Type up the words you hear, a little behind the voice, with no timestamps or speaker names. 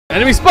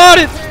Enemy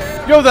spotted.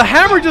 Yo, the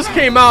hammer just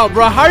came out,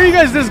 bro. How are you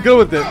guys this good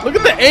with it? Look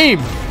at the aim.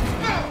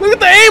 Look at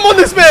the aim on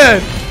this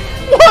man.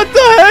 What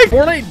the heck?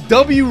 Fortnite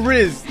W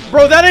Riz.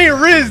 Bro, that ain't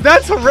Riz.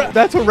 That's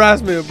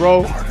harassment,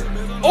 bro.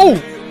 Oh.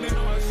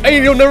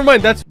 Hey, yo, never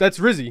mind. That's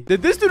Rizzy.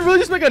 Did this dude really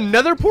just make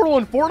another portal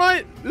in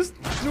Fortnite? This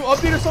new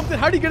update or something?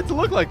 How do you get it to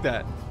look like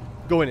that?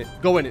 Go in it.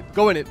 Go in it.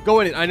 Go in it. Go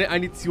in it. I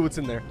need to see what's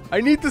in there. I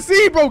need to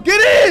see, bro.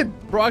 Get in.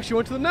 Bro, I actually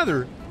went to the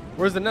nether.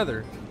 Where's the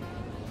nether?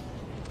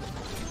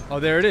 Oh,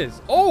 there it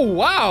is. Oh,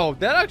 wow.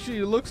 That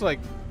actually looks like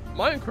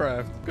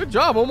Minecraft. Good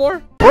job,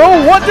 Omar.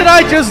 Bro, what did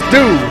I just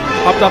do?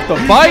 Hopped off the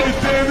bike.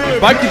 The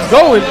bike keeps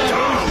going.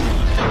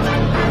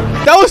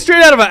 That was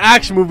straight out of an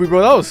action movie,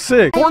 bro. That was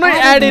sick. Fortnite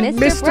added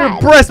Mr.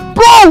 Breast.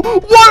 Bro,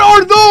 what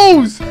are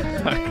those?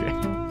 Okay.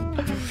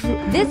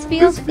 This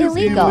feels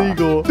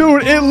illegal.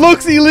 Dude, it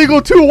looks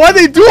illegal too. Why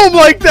they do them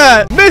like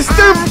that?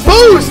 Mr.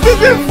 Boost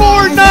is in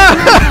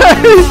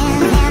Fortnite.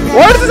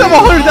 Why does this have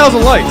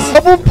 100,000 likes?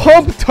 Double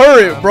pump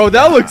turret, bro.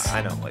 That looks.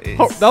 I know.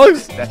 That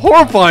looks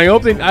horrifying.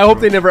 I hope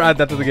they never add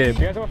that to the game.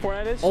 You guys know what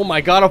Fortnite is? Oh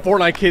my god, a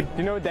Fortnite kid. Do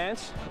you know what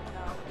dance?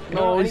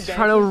 No, he's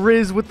trying to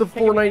Riz with the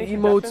Fortnite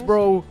emotes,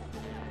 bro.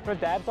 You know what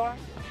dabs are?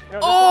 You know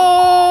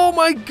Oh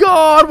my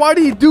god, why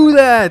did he do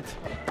that?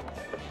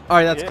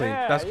 Alright, that's clean.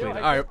 That's clean.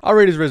 Alright, I'll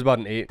rate his Riz about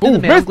an 8. Ooh,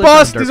 Myth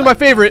Bust. These are my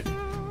favorite.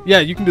 Yeah,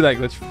 you can do that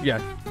glitch.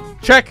 Yeah.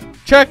 Check.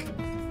 Check.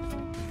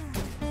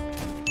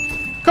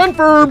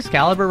 Confirm.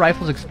 Excalibur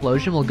Rifle's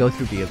explosion will go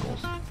through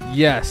vehicles.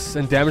 Yes,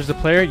 and damage the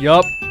player?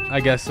 Yup. I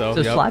guess so.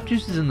 So Slap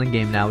Juice is in the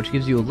game now, which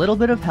gives you a little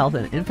bit of health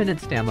and infinite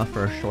stamina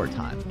for a short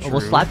time.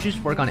 Will Slap Juice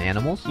work on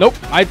animals? Nope.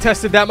 I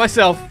tested that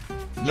myself.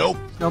 Nope.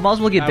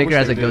 Snowballs will get bigger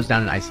as it goes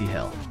down an icy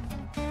hill.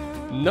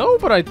 No,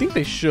 but I think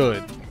they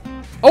should.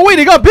 Oh, wait,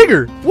 they got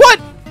bigger.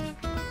 What?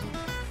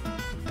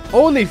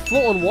 Oh, and they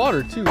float on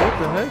water, too. What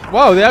the heck?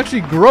 Wow, they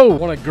actually grow.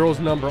 Want a girl's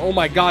number. Oh,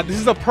 my God. This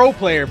is a pro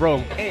player, bro.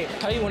 Hey,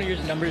 tell you one of your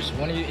numbers.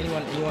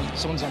 Anyone,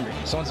 someone's number.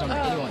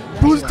 Anyone.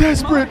 Who's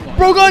desperate?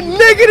 Bro got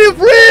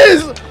negative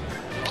Riz.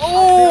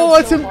 Oh,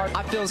 that's him.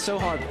 I feel so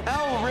hard.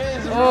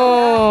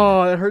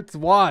 Oh, that hurts to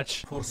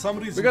watch. For some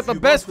reason, We got the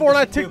best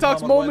Fortnite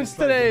TikToks moments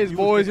today,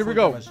 boys. Here we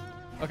go.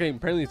 Okay,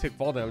 apparently you take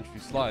fall damage if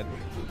you slide.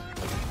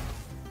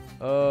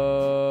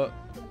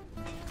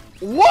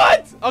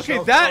 What? Okay,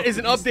 that is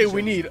an update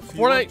we need.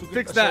 Fortnite,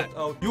 fix that.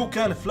 You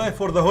can fly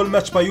for the whole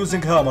match by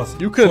using hammers.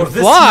 You can for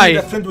this, fly? you need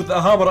a friend with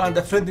a hammer and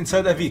a friend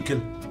inside a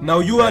vehicle. Now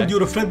you and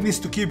your friend needs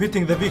to keep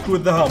hitting the vehicle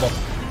with the hammer.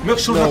 Make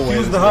sure not to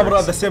use the hammer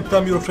at the same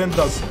time your friend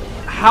does.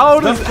 How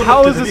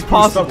is this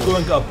possible?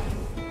 Start going up.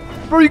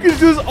 Bro, you can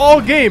do this all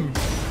game.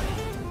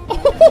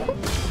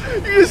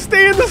 You just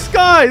stay in the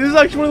sky. This is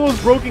actually one of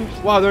those broken.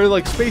 Wow, they're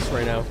like space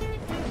right now.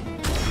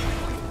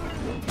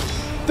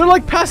 They're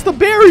like past the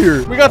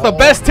barrier. We got the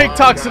best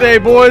TikToks today,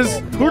 boys.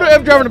 Who the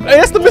F driving? Hey,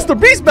 that's the Mr.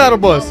 Beast battle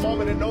bus.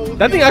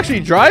 That thing actually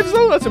drives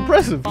though? That's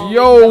impressive.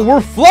 Yo,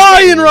 we're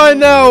flying right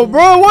now,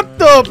 bro. What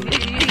the?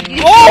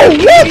 Oh,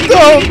 what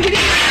the?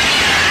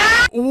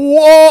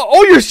 Whoa!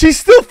 Oh, she's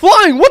still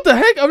flying. What the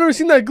heck? I've never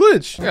seen that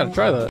glitch. I gotta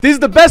try that. These are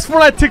the best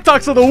Fortnite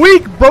TikToks of the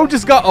week. Bro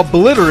just got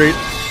obliterated.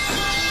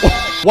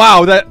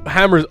 Wow, that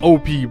hammer's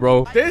OP,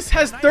 bro. This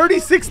has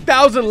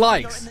 36,000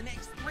 likes.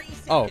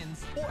 Oh,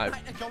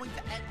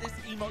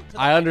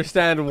 I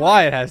understand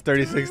why it has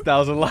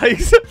 36,000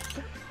 likes.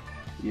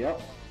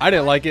 Yep. I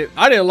didn't like it.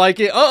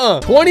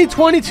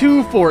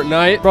 2022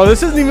 Fortnite. Bro,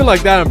 this isn't even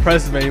like that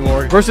impressive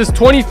anymore. Versus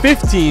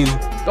 2015.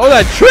 Oh,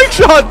 that trick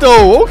shot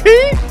though.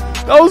 Okay.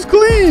 That was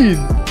clean.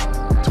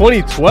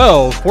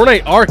 2012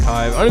 Fortnite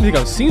archive. I don't think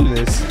I've seen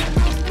this.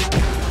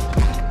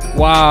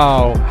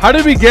 Wow. How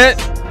did we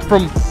get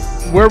from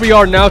where we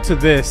are now to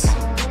this?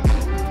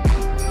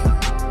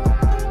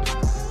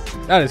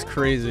 That is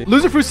crazy.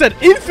 Loser Fruit said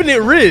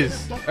infinite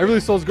Riz. Every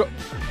soul's go.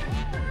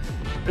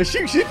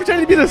 She's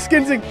pretending to be the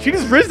skins and she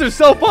just rizzed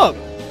herself up.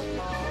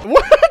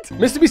 What?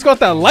 Mr. Beast got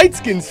that light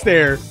skin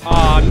stare.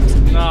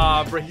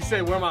 Nah, bro. He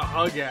said, where my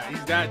hug at?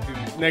 He's that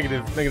dude.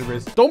 Negative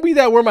Riz. Don't be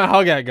that where my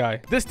hug at guy.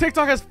 This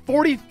TikTok has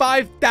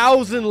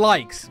 45,000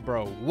 likes,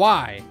 bro.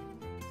 Why?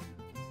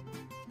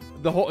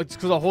 It's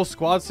because the whole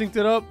squad synced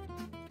it up.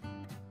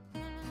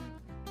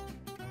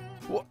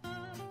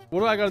 What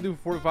do I gotta do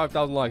for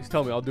 45,000 likes?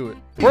 Tell me, I'll do it.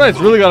 Fortnite's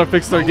really gotta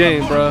fix their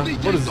game, bro.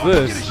 What is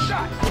this?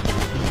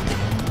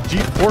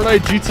 Fortnite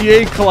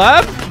GTA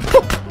collab?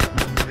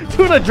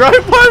 Doing a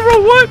drive-by,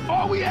 bro? What?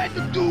 All we had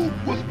to do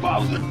was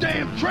follow the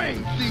damn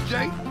train,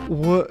 CJ.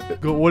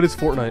 What is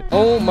Fortnite?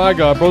 Oh my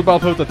god, bro's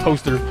about to play with the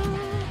toaster.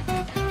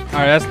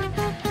 Alright, that's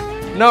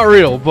not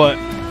real, but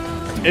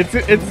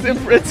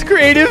it's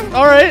creative.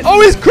 Alright. Oh,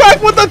 he's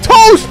cracked with the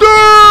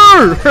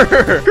toaster!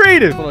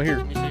 Creative. Hold on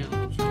here.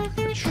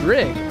 A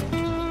trick.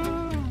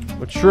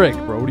 What trick,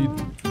 bro? What do you?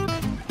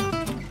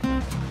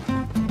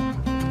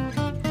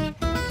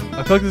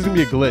 I feel like this is gonna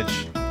be a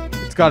glitch.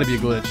 It's gotta be a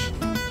glitch.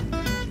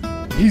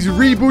 He's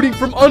rebooting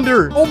from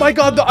under. Oh my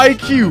god, the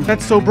IQ.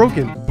 That's so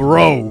broken.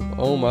 Bro.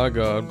 Oh my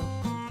god.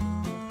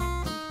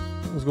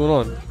 What's going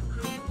on?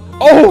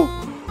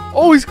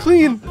 Oh, he's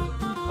clean.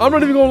 I'm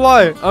not even gonna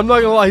lie. I'm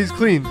not gonna lie. He's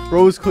clean.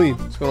 Bro is clean.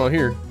 What's going on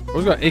here?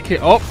 Bro's got AK.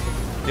 Oh,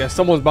 yeah,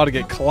 someone's about to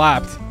get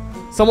clapped.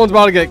 Someone's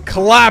about to get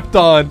clapped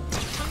on.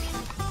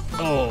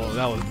 Oh,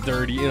 that was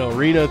dirty. In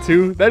arena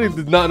too. That dude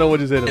did not know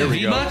what just hit him. There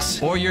we go.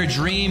 V-Bucks or your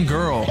dream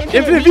girl?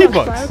 Infinite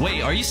V-Bucks.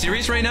 Wait, are you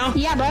serious right now?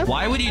 Yeah, bro.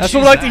 Why would you That's choose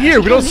what we like that? to hear.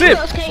 We don't sip.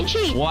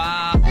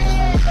 Wow.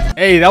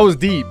 Hey, that was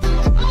deep.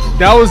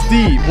 That was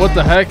deep. What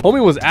the heck?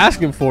 Homie was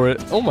asking for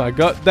it. Oh my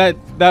god.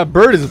 That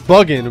bird is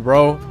bugging,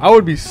 bro. I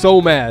would be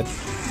so mad.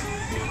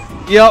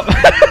 Yep.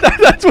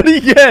 That's what he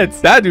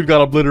gets. That dude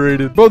got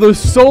obliterated. Bro, there's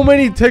so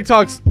many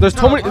TikToks. There's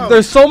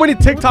so many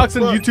TikToks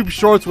and YouTube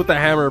shorts with the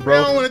hammer,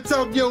 bro.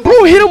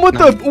 Bro, hit him with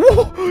the...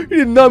 Ooh, he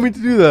did not mean to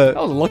do that.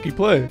 That was a lucky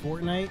play.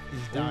 Fortnite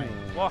is dying.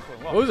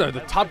 Those are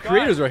the top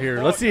creators right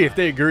here. Let's see if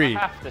they agree.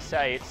 I have to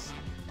say,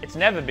 it's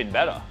never been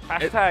better.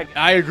 Hashtag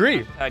I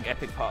agree.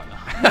 epic partner.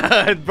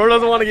 Bro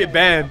doesn't want to get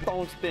banned.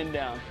 Don't spin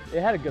down.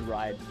 It had a good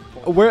ride.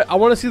 Where I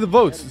want to see the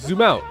votes.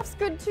 Zoom out. That's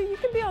good too. You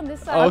can be on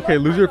this side. Oh, okay,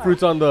 loser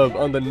fruit's on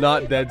the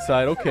not dead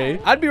side. Okay,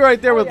 I'd be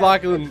right there with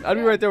Lachlan. I'd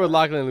be right there with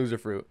Lachlan and loser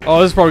fruit. Oh,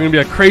 this is probably gonna be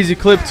a crazy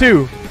clip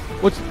too.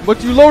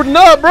 What you loading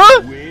up, bro?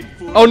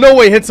 Oh no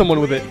way, hit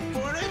someone with it.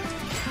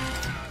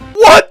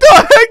 What the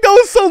heck? That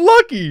was so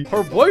lucky.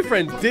 Her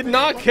boyfriend did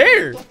not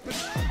care.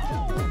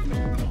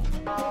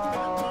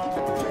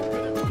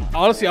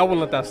 Honestly, I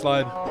wouldn't let that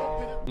slide.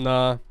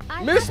 Nah.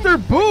 Mr.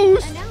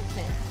 Boost.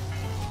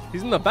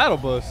 He's in the battle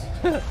bus.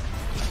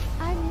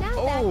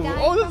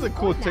 Oh, this is a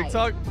cool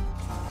TikTok.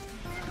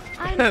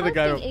 The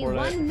guy from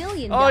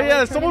Fortnite. Oh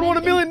yeah, someone won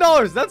 $1 million.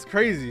 That's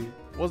crazy.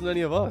 Wasn't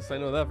any of us. I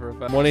know that for a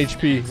fact. 1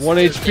 HP. 1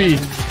 HP.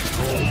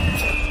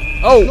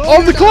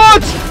 Oh, the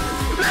clutch!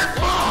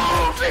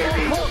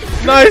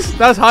 Nice.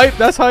 That's hype.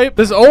 That's hype.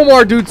 This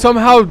Omar dude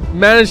somehow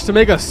managed to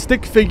make a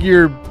stick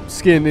figure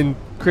skin in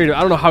creative.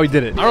 I don't know how he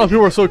did it. I don't know if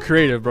people are so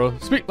creative, bro.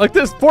 Speak like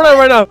this. Fortnite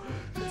right now.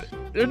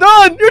 You're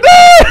done. You're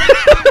done.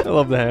 I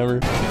love the hammer.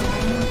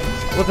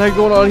 What the heck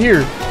going on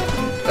here?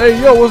 Hey,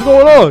 yo, what's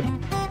going on?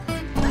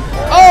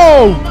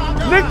 Oh,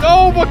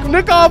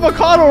 Nick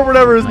Avocado or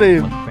whatever his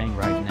name.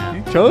 Right now.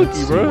 You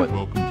chunky, bro.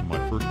 Welcome to my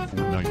first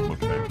Fortnite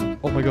mukbang.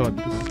 Oh my god,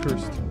 this is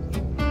cursed.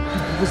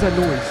 What's that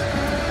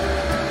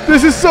noise?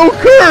 This is so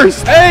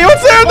cursed. Hey,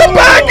 what's there in the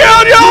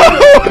background, yo?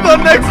 The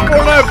next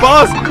Fortnite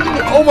boss.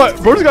 Oh my,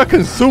 bro just got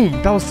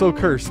consumed. That was so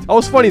cursed. That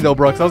was funny though,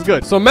 Brooks. That was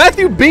good. So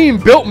Matthew Beam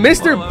built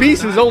Mr.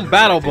 Beast's own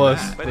battle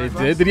bus. They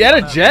did. Did he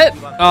add a jet?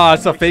 Ah,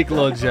 it's a fake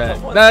little jet.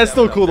 That's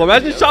still cool though.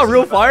 Imagine shot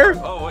real fire.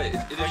 Oh wait,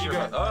 it is your.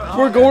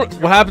 We're going.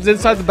 What happens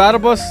inside the battle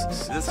bus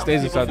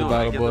stays inside the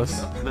battle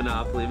bus.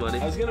 Monopoly money.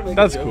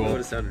 That's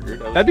cool.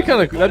 That'd be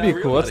kind of. That'd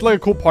be cool. That's like a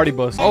cool party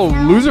bus. Oh,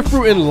 loser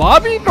fruit in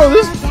lobby, bro.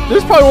 This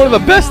is probably one of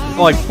the best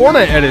like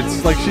Fortnite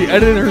edits. Like she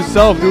edited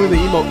herself doing the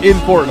emote in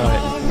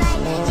Fortnite.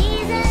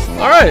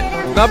 All right.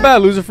 Not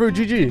bad, loser fruit,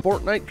 GG.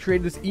 Fortnite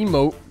created this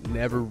emote,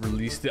 never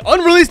released it.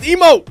 Unreleased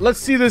emote! Let's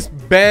see this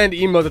banned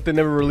emote that they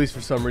never released for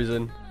some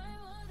reason.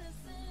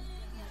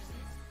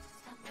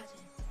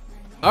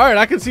 Alright,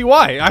 I can see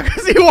why. I can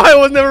see why it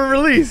was never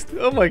released.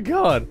 Oh my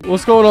god.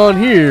 What's going on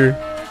here?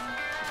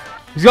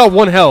 He's got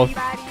 1 health.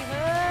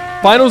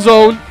 Final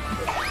zone.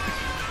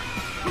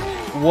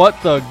 What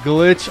the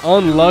glitch?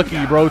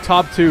 Unlucky, bro.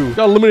 Top 2.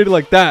 Got eliminated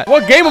like that.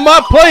 What game am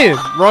I playing?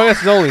 Wrong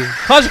answers only.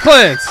 Clash of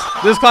Clans.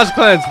 This is Clash of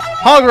Clans.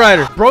 Hog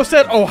Rider. Bro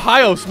said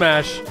Ohio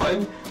Smash.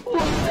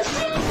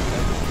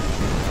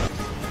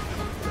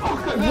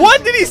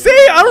 What did he say?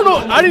 I don't know.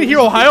 I didn't hear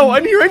Ohio.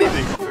 I didn't hear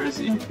anything. Where is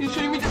he? He's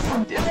shooting me.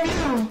 Stop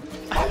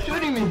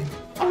shooting me.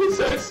 I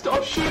said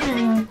stop shooting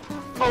me.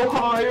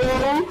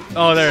 Ohio.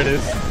 Oh, there it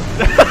is.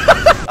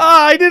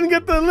 Ah, I didn't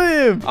get the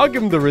live. I'll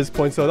give him the wrist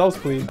points though. That was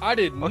clean. I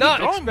did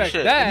not expect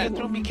that.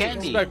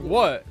 Expect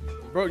what?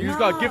 Bro, you just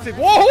got gifted.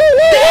 Whoa, whoa,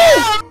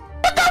 whoa,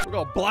 whoa. We're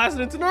gonna blast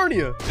it into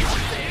Narnia.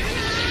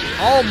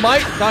 All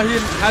Might thought he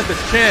didn't have the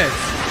chance.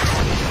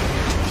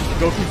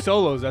 Goku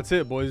solos. That's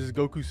it, boys. It's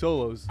Goku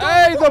solos.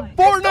 Hey, the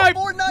Fortnite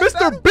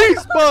Mr.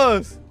 Beast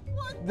bus.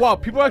 Wow,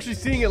 people are actually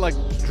seeing it like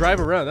drive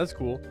around. That's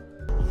cool.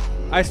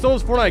 I stole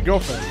his Fortnite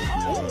girlfriend.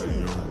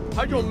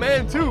 Hydro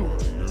Man too.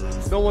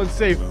 No one's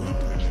safe.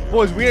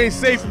 Boys, we ain't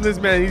safe from this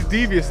man. He's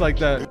devious like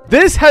that.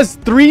 This has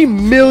 3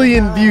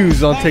 million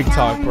views on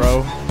TikTok,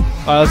 bro.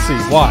 Let's see.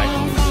 Why?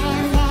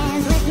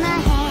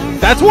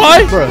 That's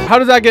why? Bro, how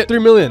does that get 3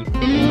 million?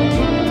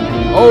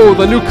 Oh,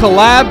 the new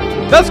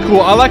collab. That's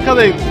cool. I like how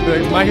they,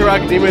 My Hero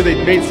Academia,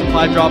 they made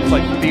supply drops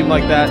like themed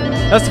like that.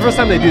 That's the first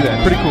time they do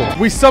that. Pretty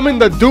cool. We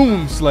summoned the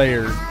Doom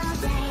Slayer.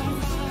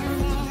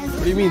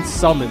 What do you mean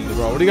summoned,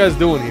 bro? What are you guys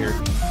doing here?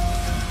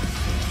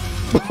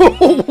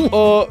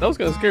 That was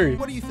kind of scary.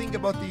 What do you think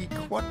about the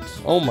quad?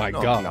 Oh my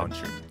god.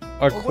 Launcher?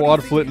 A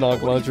quad flint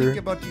knock launcher. What do you think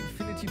about the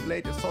Infinity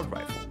Blade assault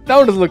rifle? That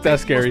one doesn't look that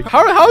scary.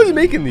 How is he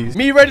making these?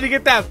 Me ready to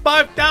get that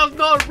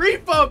 $5,000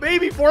 refund,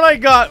 baby.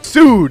 Fortnite got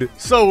sued,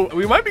 so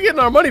we might be getting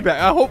our money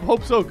back. I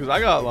hope so, because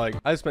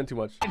I spent too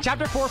much. In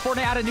Chapter 4,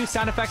 Fortnite added new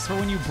sound effects for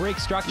when you break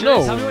structures. No,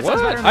 what?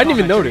 I didn't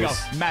even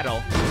notice.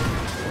 Metal.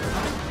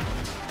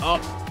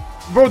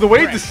 Bro, the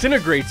way it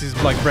disintegrates is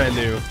like brand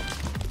new.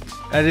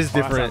 That is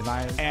different.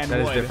 Nice. That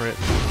is different.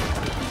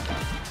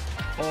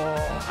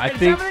 Oh, I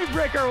think.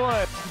 Brick or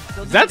what?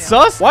 Is that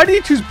sus? Why did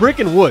he choose brick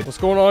and wood? What's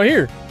going on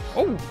here?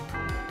 Oh,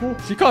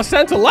 she called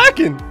Santa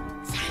lacking.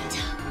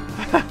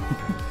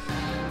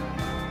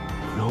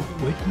 No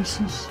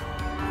weaknesses.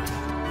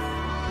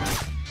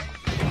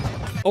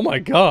 Oh my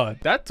god,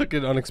 that took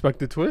an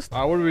unexpected twist.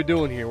 All right, what are we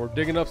doing here? We're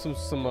digging up some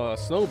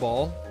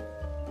snowball.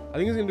 I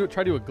think he's gonna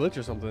try to do a glitch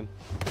or something.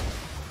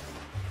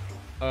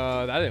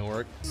 That didn't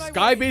work.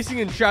 Sky basing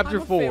in chapter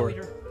 4.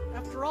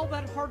 After all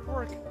that hard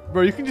work.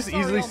 Bro, you can just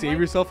easily save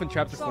yourself in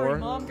chapter 4.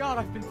 Mom. God,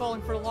 I've been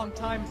falling for a long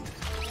time.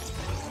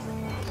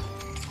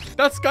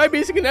 That's sky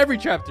basing in every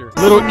chapter.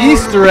 Little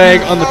Easter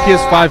egg on the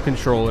PS5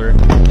 controller.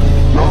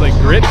 I was like,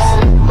 grips.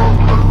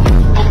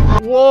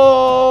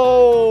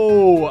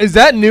 Whoa! Is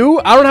that new?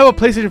 I don't have a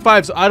PlayStation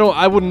 5, so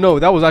I wouldn't know.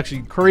 That was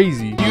actually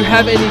crazy. Do you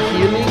have any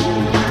healing?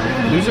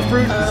 Loser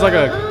fruit? It's like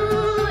a...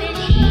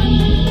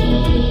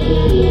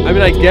 I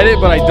mean, I get it,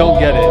 but I don't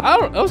get it. I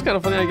don't... That was kind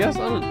of funny, I guess. I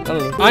don't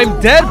know. I'm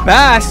dead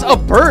bass. A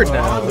bird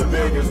now. I'm the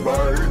biggest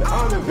bird.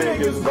 I'm the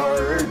biggest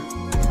bird.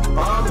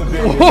 I'm the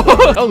biggest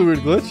bird. That was a weird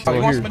glitch.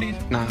 Oh, here.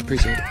 Nah,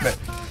 appreciate it.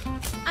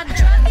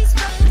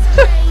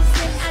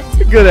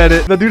 Good at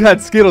it. The dude had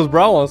Skittles,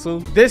 bro. Also,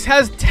 this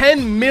has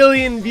 10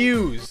 million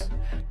views.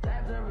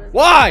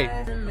 Why?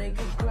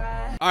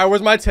 All right,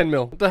 where's my 10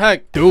 mil? What the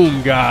heck?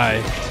 Doom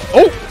guy.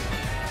 Oh,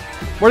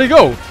 where'd he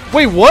go?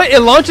 Wait, what? It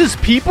launches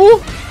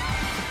people?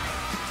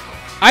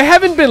 I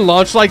haven't been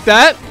launched like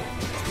that.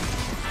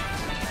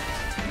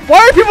 Why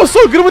are people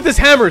so good with this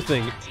hammer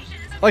thing?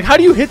 Like, how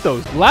do you hit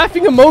those?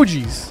 Laughing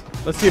emojis.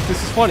 Let's see if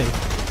this is funny.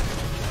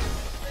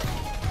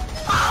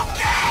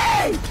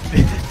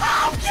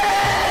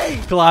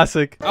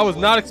 Classic. I was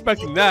not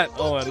expecting that.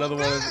 Oh, another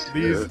one of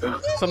these.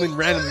 Something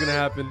random is gonna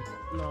happen.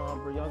 No,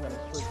 bro, y'all gotta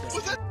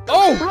switch that.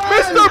 Oh,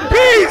 Mr.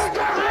 Beast!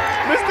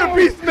 Mr.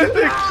 Beast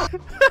Mythic!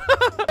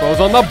 Bro's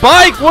on the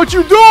bike! What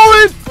you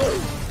doing?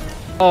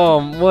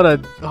 What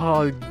a...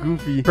 Oh,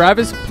 goofy.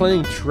 Travis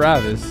playing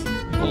Travis.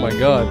 Oh my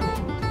god.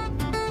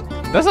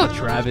 That's not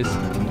Travis.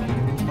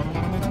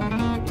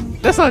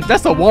 That's a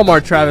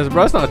Walmart Travis,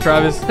 bro. That's not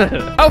Travis.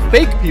 How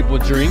fake people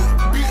drink?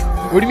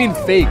 What do you mean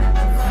fake?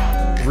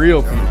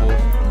 Real people.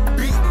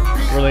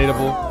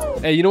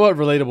 Relatable. Hey, you know what?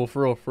 Relatable,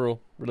 for real, for real.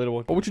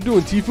 Relatable. Oh, what you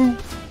doing, Tifu?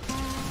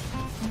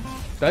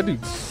 That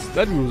dude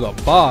was a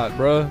bot,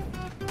 bruh.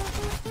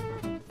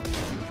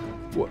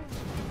 What?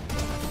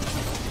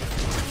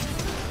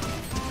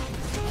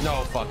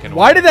 No fucking way.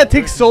 Why did that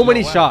take so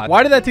many shots?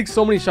 Why did that take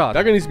so many shots?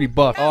 That guy needs to be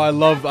buffed. Oh, I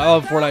love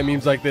Fortnite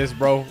memes like this,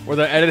 bro. Where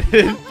they're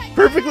edited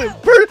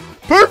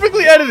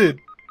perfectly edited.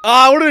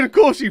 Ah, would have been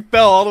cool if she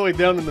fell all the way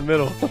down in the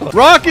middle.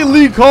 Rocket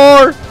League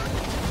car.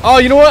 Oh,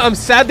 you know what? I'm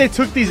sad they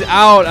took these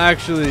out,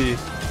 actually.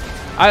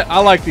 I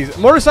like these.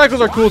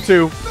 Motorcycles are cool,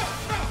 too.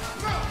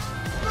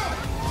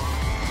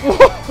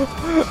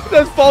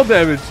 That's fall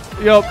damage.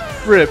 Yup.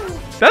 Rip.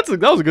 That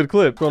was a good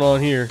clip going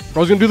on here.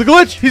 Bro's gonna do the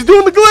glitch. He's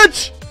doing the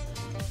glitch.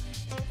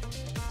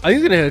 I think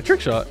he's gonna hit a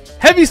trick shot.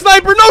 Heavy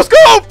sniper, no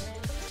scope!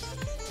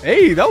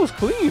 Hey, that was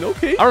clean.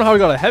 Okay. I don't know how we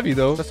got a heavy,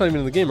 though. That's not even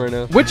in the game right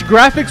now. Which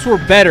graphics were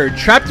better,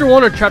 Chapter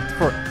 1 or Chapter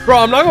 4? Bro,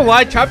 I'm not gonna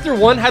lie. Chapter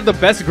 1 had the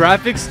best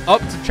graphics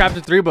up to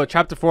Chapter 3, but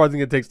Chapter 4, I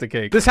think it takes the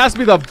cake. This has to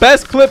be the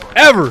best clip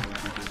ever.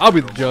 I'll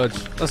be the judge.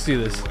 Let's see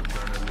this.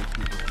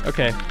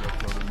 Okay.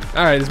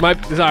 All right, this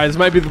might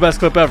be the best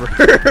clip ever.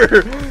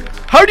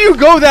 How do you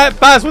go that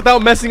fast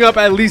without messing up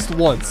at least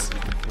once?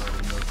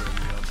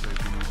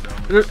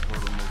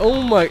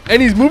 Oh my,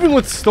 and he's moving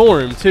with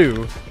Storm,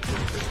 too.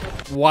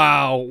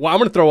 Wow. Wow, I'm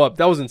gonna throw up.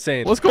 That was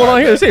insane. What's going on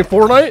here? This ain't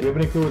Fortnite. Do you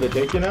have any clue where the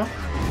Jake, you know?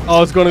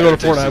 Oh, it's gonna go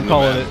to Fortnite. I'm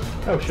calling it.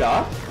 No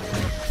shot.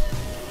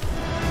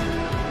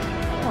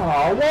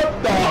 Oh,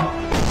 what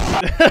the?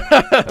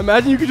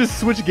 Imagine you could just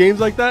switch games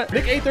like that.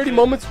 Nick 830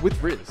 moments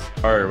with Riz.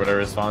 Or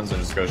whatever spawns and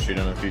just go shoot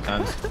him a few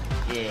times.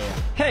 Yeah.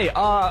 Hey,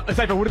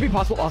 Cypher, would it be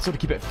possible also to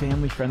keep it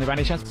family friendly by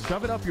any chance?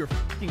 Shove it up your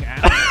fucking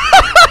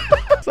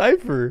ass.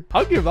 Cypher.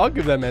 I'll give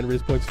that man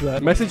Riz points for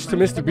that. Message to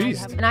Mr.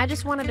 Beast. And I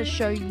just wanted to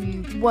show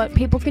you what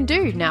people can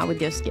do now with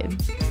your skin.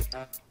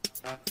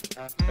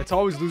 It's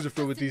always loser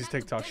fruit with these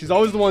TikToks. She's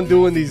always the one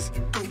doing these.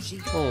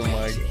 Oh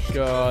my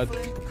god.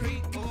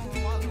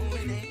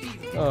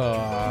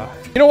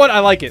 You know what? I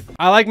like it.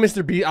 I like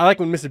Mr. Beast. I like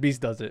when Mr.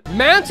 Beast does it.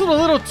 Mantled a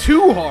little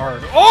too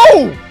hard.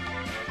 Oh!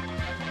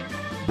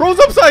 Bro's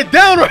upside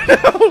down right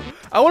now.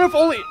 I wonder if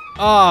only...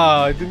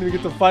 I didn't even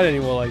get to fight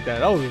anyone like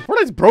that.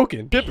 Fortnite's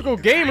broken. Typical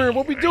gamer.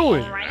 What we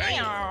doing?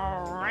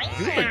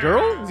 Is this a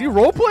girl? Is he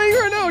role playing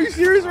right now? Are you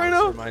serious right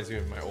now? Reminds me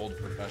of my old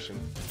profession.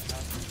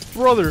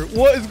 Brother,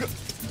 what is...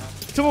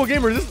 Typical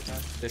gamer,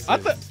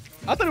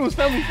 I thought it was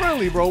family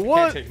friendly, bro.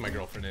 What? Can't take my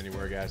girlfriend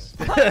anywhere, guys.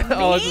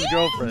 Oh, it's his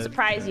girlfriend. I'm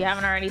surprised you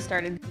haven't already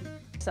started.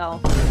 So.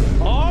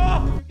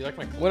 Oh! You like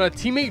my when a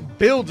teammate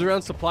builds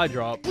around supply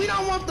drop. We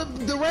don't want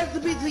the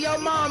recipe to your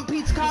mom,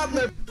 Pete's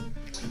Cobbler.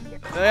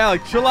 Yeah,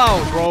 like chill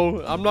out,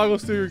 bro. I'm not gonna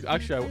steal your.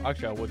 Actually,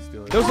 I would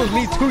steal it. This was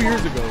me 2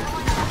 years ago.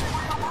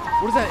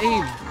 What is that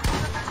aim?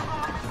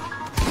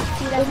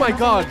 Oh my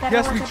god, he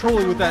has to be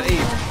trolling with that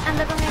aim.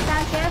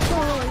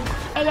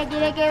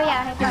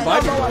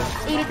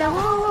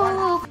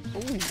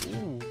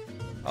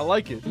 I I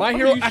like it. My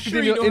Hero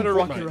Academia in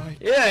Fortnite.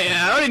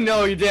 Yeah, I already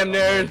know you damn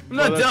nerd. I'm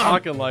not dumb.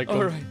 Talking like them.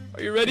 All right,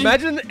 are you ready?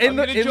 Imagine in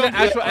the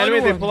actual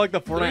anime they put like the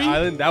Fortnite 3,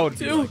 island. That would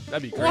be 2,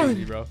 that'd be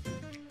crazy, bro.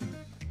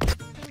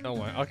 No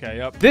way. Okay,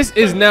 yep. This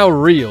is now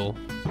real.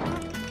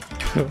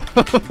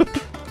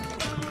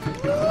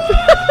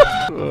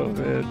 Oh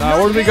man.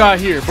 What do we got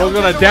here? Bro's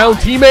got a down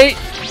teammate.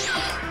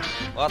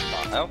 What the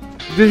hell?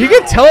 Did he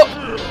get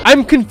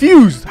I'm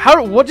confused.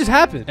 What just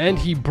happened? And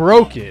he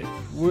broke it.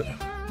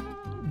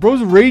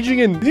 Bro's raging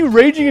is he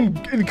raging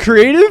in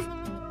creative?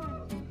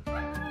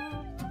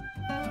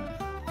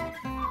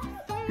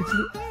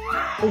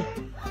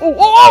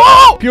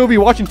 Oh! POV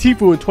watching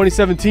Tifu in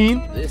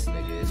 2017. This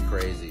nigga is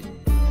crazy.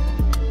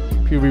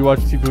 POV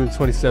watching Tifu in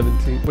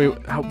 2017. Wait,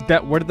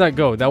 where did that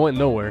go? That went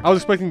nowhere. I was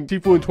expecting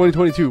Tifu in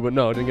 2022, but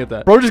no, I didn't get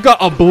that. Bro just got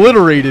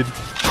obliterated.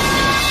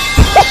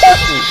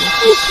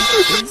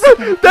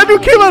 That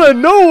dude came out of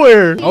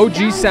nowhere.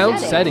 OG sound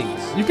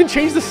settings. You can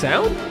change the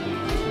sound?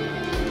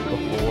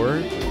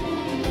 Before.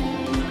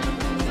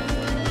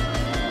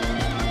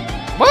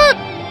 What?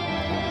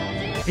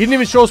 He didn't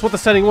even show us what the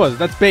setting was.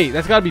 That's bait.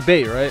 That's gotta be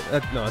bait, right?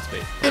 No, that's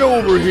bait. Get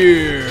over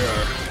here.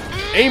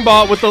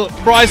 Aimbot with the...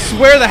 Bro, I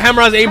swear the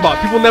hammer has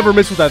aimbot. People never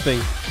miss with that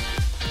thing.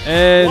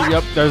 And,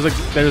 yep, there's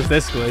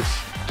this glitch.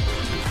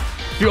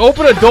 You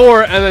open a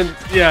door and then,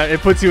 yeah,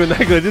 it puts you in that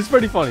glitch. It's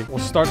pretty funny. We'll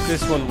start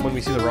this one when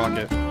we see the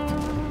rocket.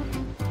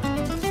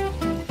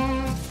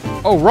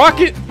 Oh,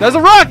 rocket! That's a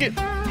rocket!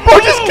 Bro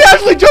just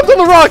casually jumped on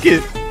the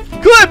rocket!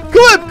 Clip!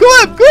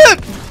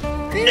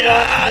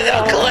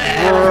 No clip!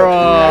 Bro,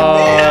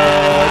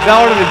 that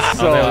would have been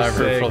so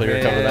sick, fully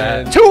recover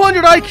that.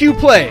 200 IQ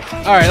play!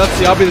 Alright, let's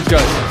see. I'll be the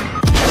judge.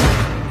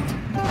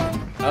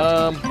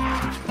 Oh,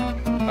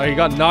 he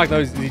got knocked. Now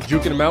he's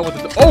juking him out with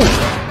the...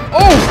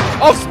 Oh!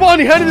 Off spawn,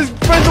 he handed his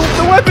friend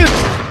the weapon!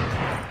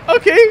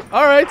 Okay,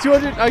 alright,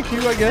 200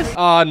 IQ, I guess.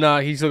 Nah,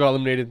 he still got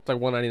eliminated. It's like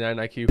 199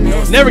 IQ.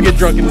 Never get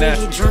drunk and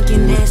nasty.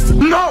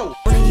 No!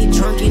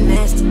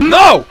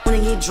 No!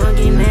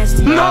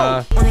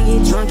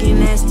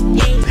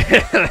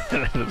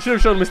 Should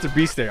have shown Mr.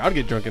 Beast there. I'd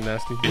get drunk and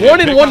nasty.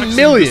 1 in 1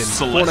 million.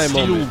 Fortnite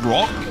moment.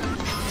 Rock,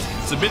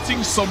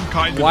 submitting some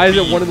kind Why of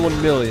is it 1 in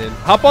 1 million?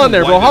 Hop on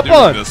there, bro. Hop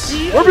on.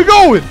 Where are we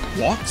going?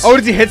 What? Oh,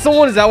 did he hit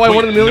someone? Is that why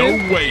 1 in a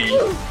million? No way.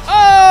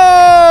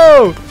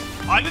 Oh!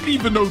 I didn't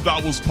even know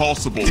that was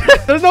possible.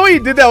 There's no way he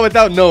did that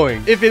without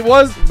knowing. If it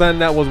was, then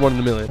that was 1 in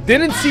a million.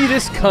 Didn't see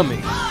this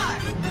coming.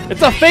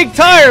 It's a fake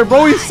tire,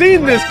 bro. We've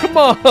seen this. Come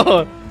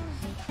on.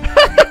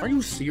 Are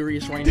you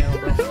serious right now,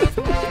 bro?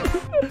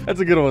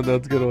 That's a good one, though.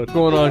 That's a good one. What's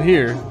going on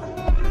here?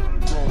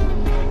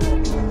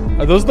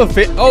 Are those the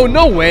fake? Oh,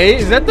 no way.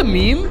 Is that the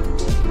meme?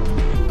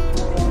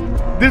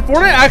 Did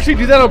Fortnite actually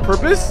do that on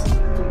purpose?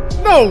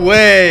 No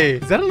way.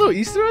 Is that a little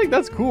Easter egg?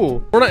 That's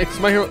cool. Fortnite, it's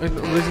My Hero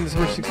releasing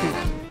December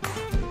 16th.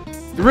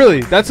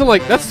 Really? That's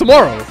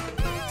tomorrow.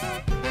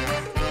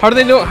 How do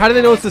they know? How do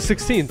they know it's the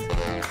 16th?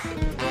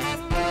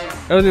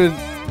 I don't even.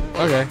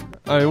 Okay.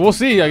 I mean, we'll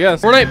see, I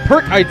guess. Fortnite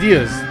perk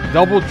ideas.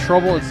 Double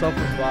trouble and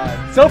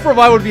self-revive.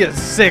 Self-revive would be a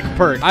sick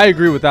perk. I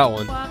agree with that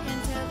one.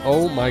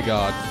 Oh my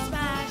god.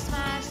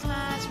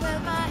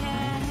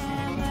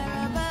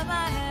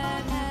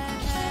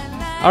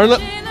 I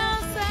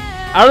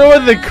don't know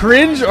whether the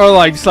cringe or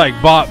like just like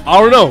bop. I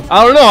don't know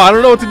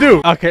what to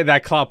do. Okay,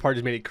 that cloud part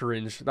just made it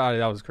cringe.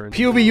 That was cringe.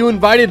 POV, you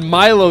invited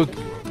Milo.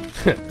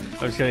 I'm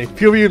just kidding.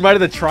 POV, you invited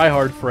the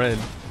tryhard friend.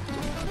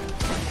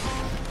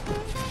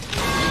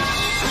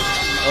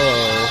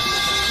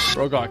 Uh-oh.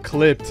 Bro got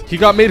clipped. He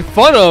got made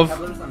fun of.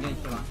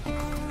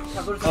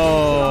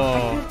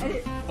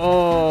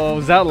 Oh,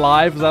 was that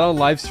live? Was that on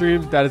live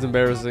stream? That is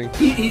embarrassing.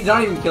 He's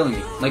not even killing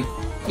me. Like,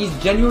 he's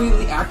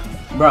genuinely acting.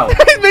 Bro.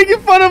 He's making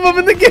fun of him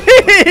in the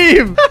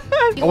game.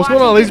 Oh, what's going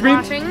on, Laser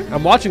Beam?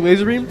 I'm watching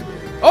Laser Beam.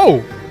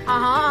 Oh.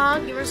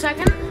 Give her a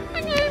second.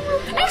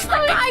 It's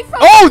the guy from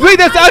Oh, wait,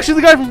 that's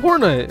actually the guy from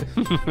Fortnite.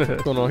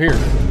 What's going on here?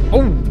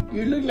 Oh.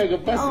 You look like a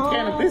busted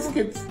can of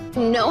biscuits.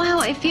 Know how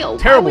I feel.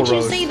 Terrible Why would you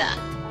roast. say that?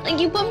 Like,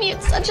 you put me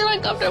in such an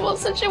uncomfortable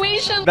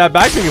situation. That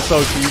back thing is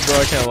so cute, bro.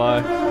 I can't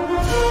lie.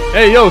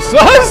 Hey, yo,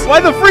 sus!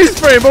 Why the freeze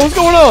frame, bro? What's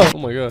going on? Oh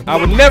my god. I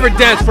would never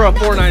dance for a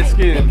Fortnite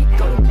skin.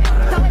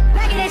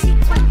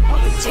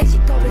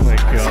 Oh my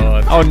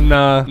god. Oh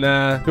nah.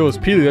 If it was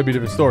Peely, that'd be a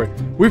different story.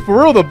 We for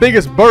real the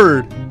biggest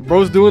bird.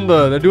 They're doing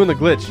the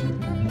glitch.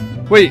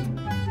 Wait.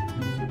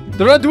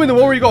 They're not doing the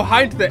one where you go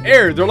high into the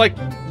air. They're like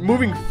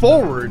moving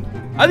forward.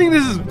 I think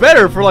this is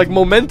better for like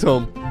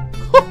momentum.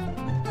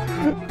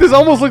 This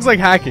almost looks like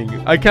hacking.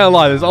 I can't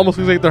lie. This almost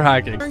looks like they're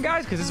hacking.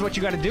 Guys, because this is what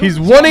you got to do. He's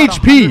 1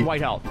 HP.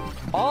 White health.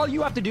 All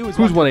you have to do is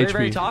Who's walk 1 to the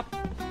very, HP? very top,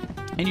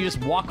 and you just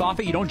walk off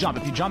it. You don't jump.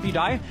 If you jump, you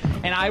die.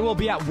 And I will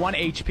be at 1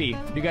 HP.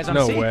 You guys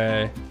No see?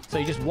 way. So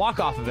you just walk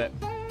off of it.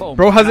 Boom.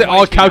 Bro has I'm it all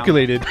 1 HP now.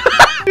 calculated.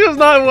 He was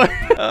not one.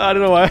 I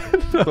don't know why.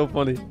 So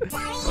funny.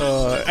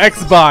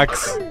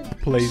 Xbox,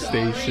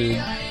 PlayStation,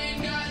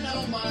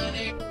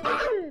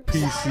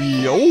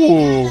 PC.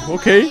 Oh,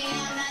 okay.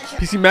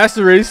 PC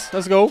Master Race.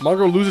 Let's go.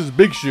 Mongo loses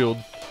big shield.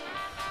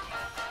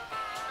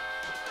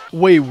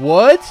 Wait,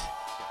 what?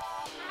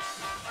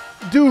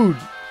 Dude,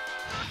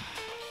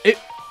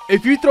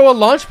 If you throw a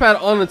launch pad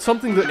on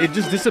something, that it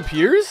just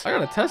disappears? I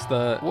gotta test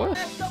that. What?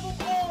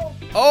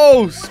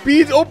 Oh,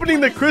 Speed's opening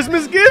the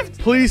Christmas gift?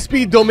 Please,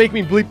 Speed, don't make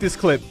me bleep this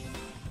clip.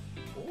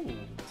 Ooh,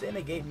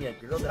 Santa gave me a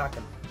girl that I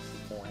can...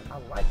 I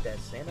like that,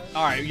 Santa.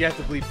 All right, you have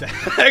to bleep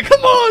that.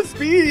 Come on,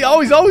 Speed.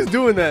 Always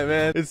doing that,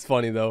 man. It's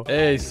funny, though.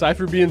 Hey,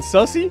 Cypher being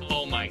sussy?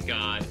 Oh my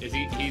god. Is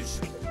he's...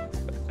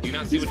 Do you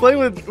not see He's playing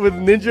with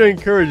Ninja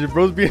and Courage.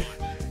 Bro's being...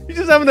 He's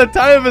just having the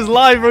time of his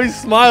life, bro. He's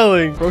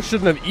smiling. Bro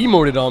shouldn't have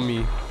emoted on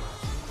me.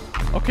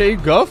 Okay,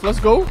 Guff, let's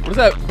go. What is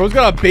that? Bro's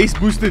got a bass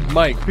boosted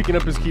mic picking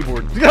up his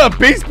keyboard. He's got a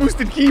bass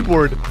boosted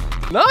keyboard.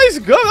 Nice,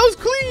 Guff. That was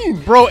clean.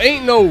 Bro,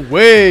 ain't no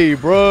way,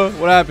 bro.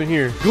 What happened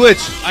here?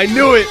 Glitch. I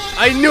knew it.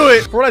 I knew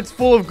it. Fortnite's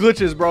full of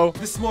glitches, bro.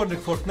 This morning,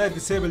 Fortnite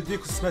disabled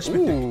Deco Smash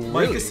Mythic.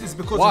 My Really? guess is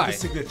because Why? of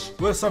this glitch.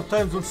 Where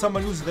sometimes when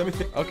someone uses the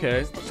Mythic...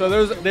 Okay,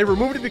 so they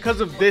removed it because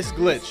of this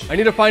glitch. I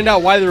need to find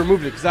out why they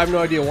removed it because I have no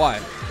idea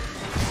why.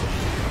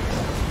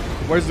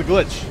 Where's the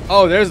glitch?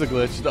 Oh, there's the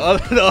glitch. The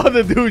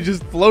other dude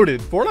just floated.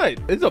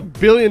 Fortnite, it's a $1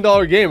 billion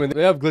game and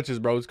they have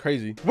glitches, bro. It's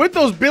crazy. With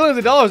those billions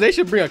of dollars, they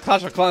should bring a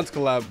Clash of Clans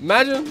collab.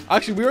 Imagine.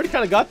 Actually, we already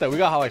kind of got that. We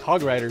got like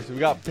hog riders. We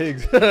got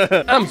pigs.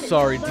 I'm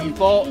sorry,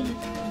 default.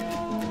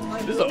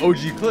 This is an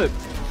OG clip.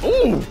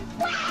 Ooh.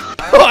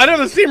 Oh, I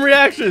never seen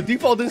reaction.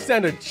 Default didn't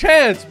stand a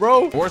chance,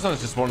 bro. Warzone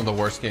is just one of the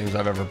worst games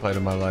I've ever played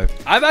in my life.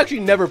 I've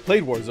actually never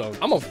played Warzone.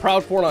 I'm a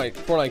proud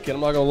Fortnite kid.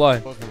 I'm not gonna lie.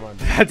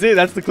 That's it.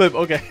 That's the clip.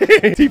 Okay.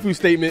 Tifu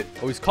statement.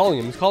 Oh, he's calling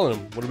him. He's calling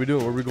him. What are we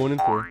doing? What are we going in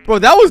for? Bro,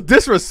 that was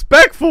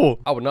disrespectful.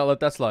 I would not let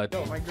that slide.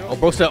 Oh,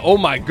 bro said, oh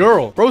my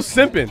girl. Bro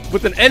simping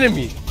with an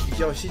enemy.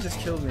 Yo, she just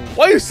killed me.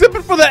 Why are you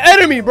simping for the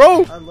enemy,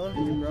 bro? I love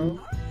you, bro.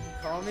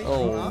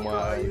 Oh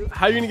my.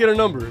 How you gonna get her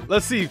number?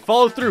 Let's see.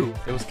 Follow through.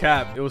 It was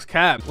cap. It was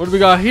cap. What do we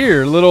got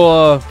here?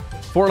 Little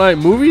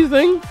Fortnite movie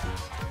thing?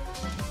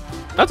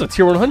 That's a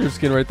tier 100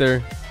 skin right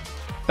there.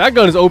 That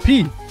gun is OP.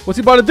 What's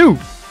he about to do?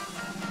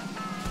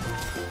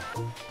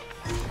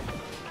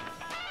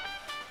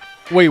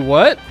 Wait,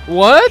 what?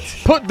 What?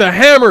 Put the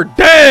hammer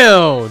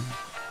down.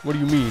 What do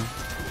you mean?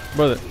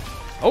 Brother.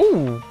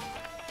 Oh.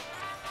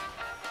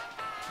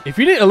 If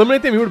he didn't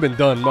eliminate them, he would have been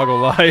done. I'm not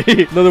gonna lie.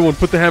 Another one.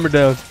 Put the hammer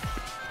down.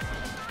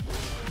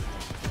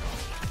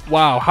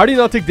 Wow, how do you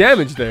not take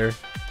damage there?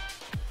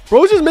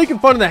 Bro's just making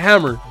fun of the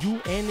hammer. You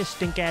and this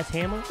stink ass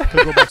hammer.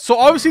 So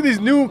obviously these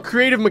new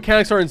creative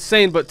mechanics are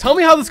insane, but tell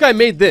me how this guy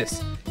made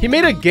this. He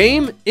made a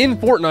game in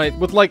Fortnite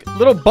with like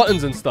little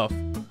buttons and stuff.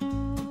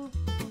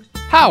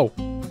 How?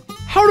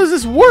 How does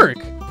this work?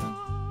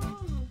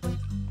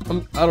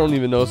 I don't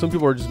even know. Some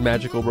people are just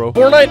magical, bro.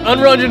 Fortnite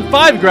Unreal Engine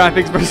 5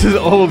 graphics versus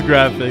old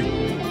graphics.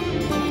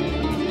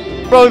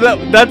 Bro,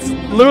 that's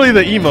literally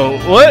the emo.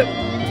 What?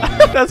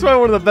 That's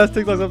probably one of the best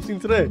TikToks I've seen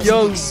today.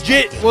 Young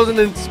Jit wasn't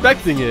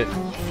expecting it.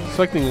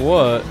 Expecting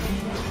what?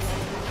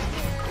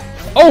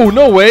 Oh,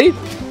 no way.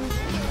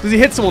 Does he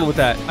hit someone with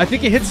that? I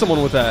think he hit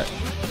someone with that.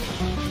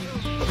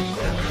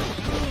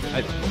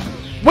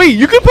 Wait,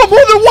 you can put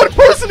more than one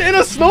person in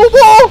a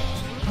snowball?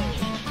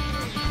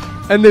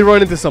 And they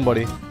run into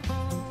somebody.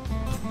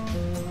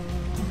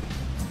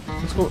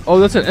 Let's go. Oh,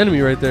 that's an enemy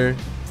right there.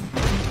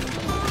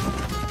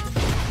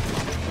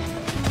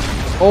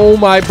 Oh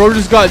my, bro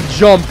just got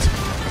jumped.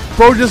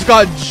 Bro just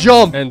got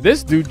jumped. And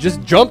this dude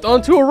just jumped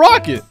onto a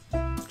rocket.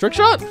 Trick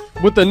shot?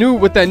 With that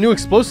new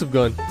explosive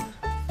gun.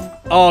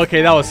 Oh,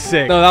 okay, that was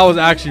sick. No, that was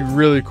actually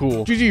really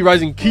cool. GG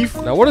Rising Keef.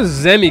 Now, what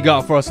does Zemi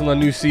got for us in the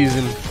new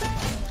season?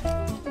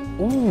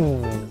 Ooh.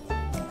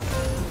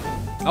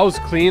 That was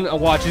clean.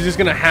 Watch, he's just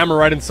gonna hammer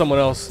right into someone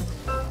else.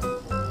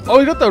 Oh,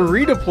 he got the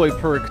redeploy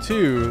perk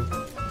too.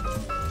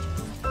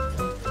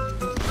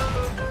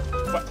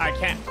 But I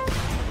can't.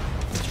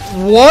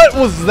 What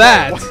was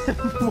that?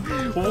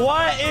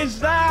 What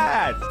is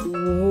that?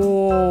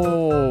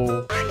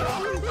 Whoa.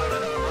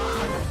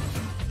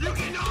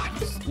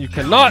 You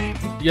cannot.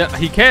 Yeah,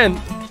 he can.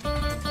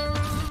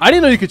 I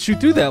didn't know you could shoot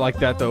through that like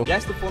that though.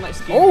 Yes, the Fortnite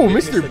skin. Oh,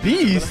 Mr.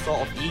 Beast.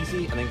 Start off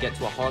easy and then get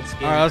to a hard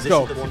skin. All right, let's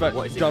go.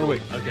 What is John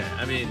Wick. Okay,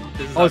 I mean,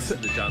 this is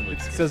obviously the John Wick.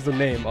 It says the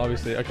name,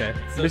 obviously. Okay.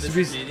 So Mr.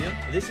 Beast.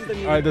 This is the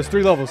medium. All right, there's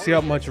 3 levels. See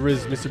how much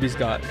Riz Mr. Beast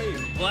got. Hey,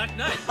 Black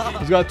Knight.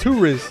 He's got 2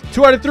 Riz.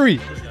 2 out of 3.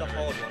 This is the hard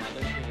one. I don't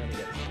think I'm gonna get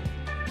this.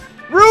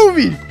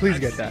 Ruby! Please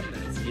get that.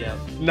 Yeah.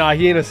 Nah,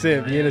 he ain't a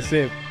simp. He ain't a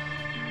simp.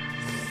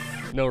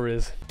 No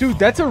Riz. Dude,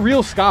 that's a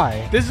real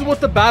sky. This is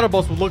what the battle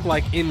bus would look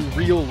like in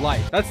real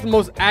life. That's the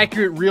most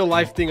accurate real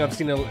life thing I've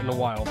seen in a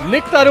while.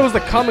 Nick thought it was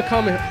the Kame.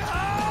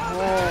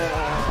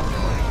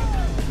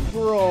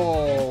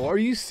 Bro, are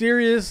you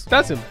serious?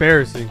 That's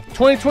embarrassing.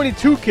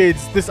 2022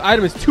 kids, this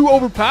item is too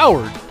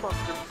overpowered.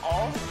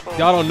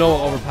 Y'all don't know what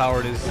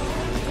overpowered is.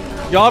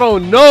 Y'all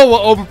don't know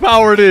what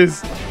overpowered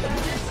is.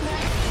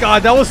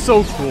 God, that was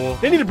so cool.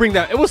 They need to bring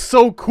that. It was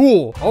so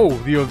cool. Oh,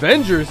 the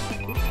Avengers.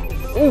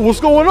 Oh, what's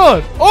going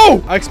on?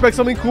 Oh, I expect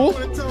something cool.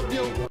 All right,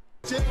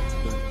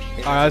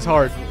 that's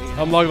hard.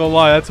 I'm not gonna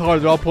lie, that's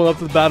hard. They're all pulling up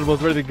to the battle bus,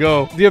 ready to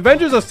go. The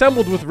Avengers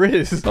assembled with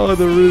Riz. Oh,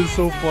 the Riz is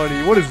so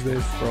funny. What is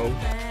this, bro?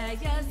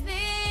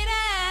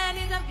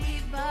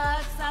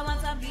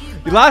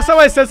 The last time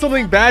I said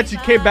something bad, she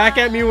came back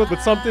at me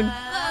with something.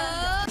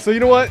 So you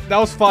know what? That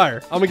was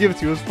fire. I'm gonna give it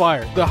to you. It was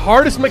fire. The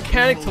hardest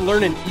mechanic to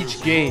learn in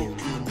each game.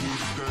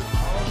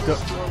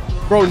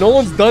 Bro, no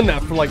one's done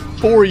that for like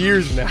 4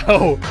 years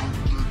now.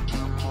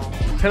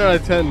 10 out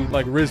of 10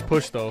 like Riz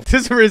push though.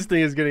 This Riz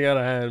thing is getting out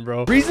of hand,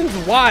 bro. Reasons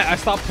why I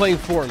stopped playing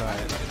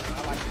Fortnite.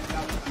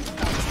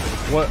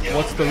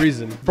 What's the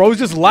reason? Bro's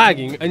just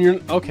lagging and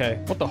you're okay.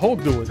 What the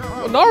Hulk doing?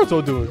 What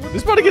Naruto doing?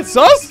 This about to get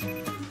sus?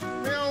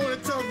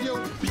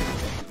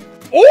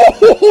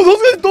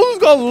 Oh, those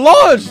got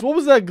launched. What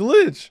was that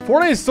glitch?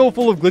 Fortnite is so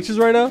full of glitches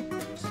right now.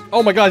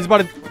 Oh my god, it's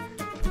about to...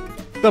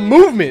 The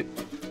movement.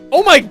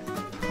 Oh my...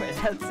 Wait,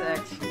 that's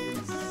actually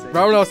insane.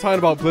 Right when I was talking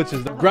about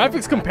glitches. The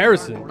graphics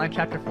comparison. Fortnite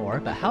Chapter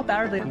 4, but how bad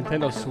are they?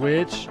 Nintendo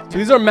Switch. So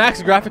these are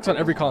max graphics on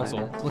every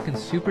console. It's looking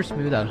super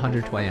smooth at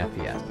 120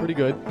 FPS. Pretty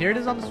good. Here it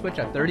is on the Switch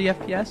at 30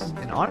 FPS.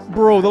 And on...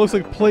 Bro, that looks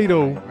like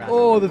Play-Doh.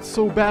 Oh, that's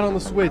so bad on the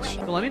Switch.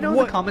 So let me know in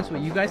the comments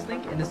what you guys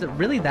think. And is it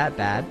really that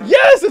bad?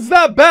 Yes, it's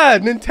that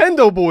bad.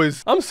 Nintendo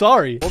boys. I'm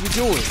sorry. What are we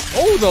doing?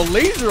 Oh, the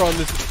laser on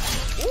this.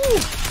 Ooh,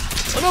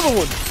 another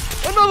one.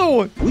 Another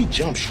one. We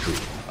jump street.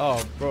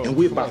 Oh, bro. And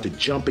we're about to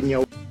jump in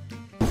your...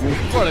 You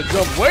trying to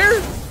jump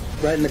where?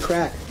 Right in the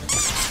crack.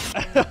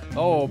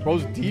 Oh,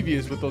 bro's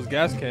devious with those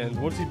gas cans.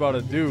 What's he about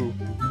to do?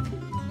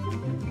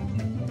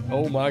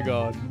 Oh my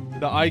god.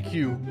 The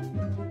IQ.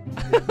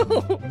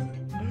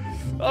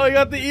 Oh, he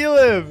got the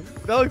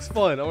E-Live. That looks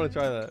fun. I want to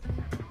try that.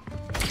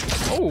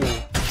 Oh.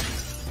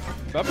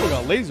 That boy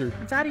got lasered.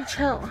 Daddy,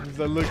 chill. He's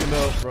like looking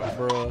up,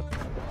 bro.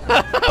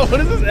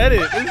 What is this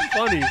edit? This is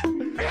funny.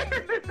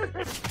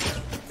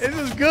 This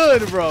is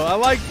good, bro. I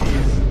like these.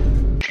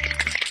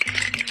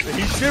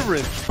 He's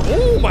shivering.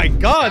 Oh my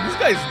god, this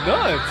guy's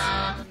nuts.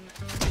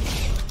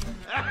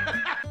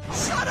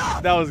 Shut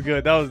up. That was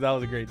good. That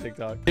was a great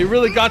TikTok. They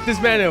really got this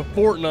man in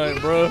Fortnite,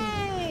 bro.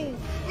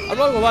 I'm not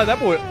gonna lie, that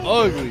boy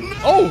ugly.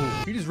 Oh,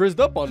 he just rizzed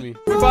up on me.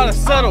 We're about to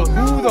settle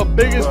who the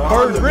biggest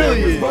bird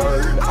really is.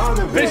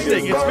 Fish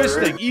stick, it's fish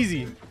stick,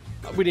 easy.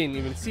 We didn't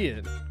even see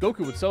it.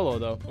 Goku with solo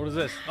though. What is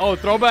this? Oh,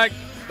 throwback.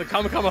 The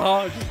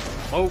Kamehameha.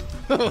 Oh.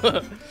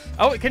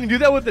 Oh, can you do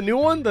that with the new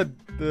one? The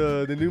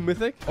new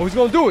mythic? Oh, he's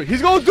gonna do it.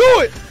 He's gonna do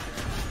it.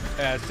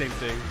 Yeah, same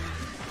thing.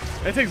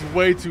 It takes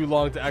way too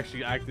long to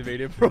actually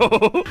activate it, bro.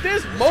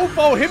 This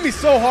mofo hit me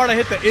so hard I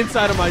hit the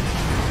inside of my...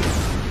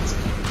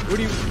 What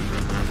do you...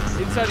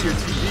 Inside of your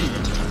TV?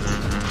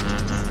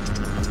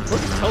 Bro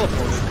just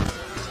teleported.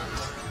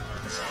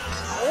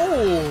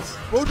 Oh,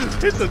 bro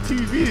just hit the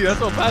TV. That's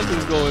how fast it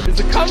was going. Is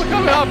the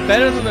Kamehameha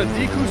better than the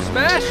Deku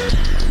Smash?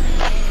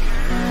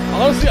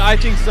 Honestly, I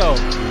think so.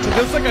 Cause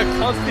there's like a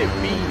constant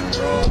beam,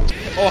 bro.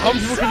 Oh, how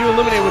many people can you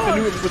eliminate with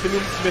the new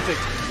mythic?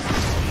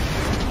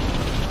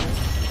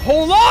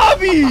 Whole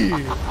lobby!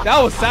 That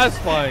was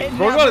satisfying.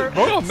 Bro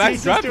got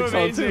max graphics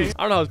on too.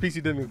 I don't know how his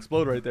PC didn't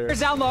explode right there.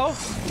 Here's Elmo.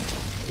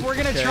 We're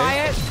gonna try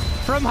it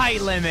from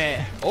height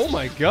limit. Oh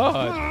my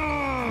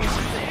god.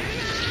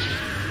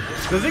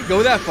 Does it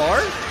go that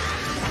far?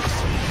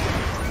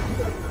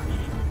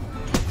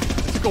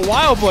 It took a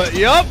while, but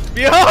yup.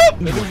 The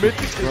new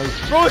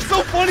mythic. Bro, it's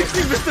so funny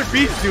seeing Mr.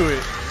 Beast do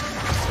it.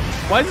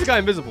 Why is this guy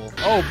invisible?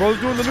 Oh, bro's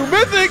doing the new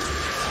mythic.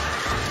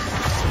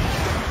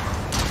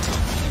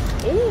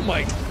 Oh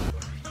my.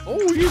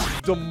 Oh, he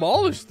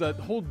demolished that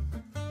whole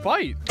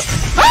fight.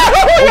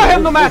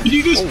 Did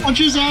you just punch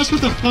his ass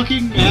with a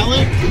fucking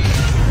mallet?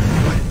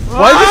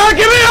 Why is this?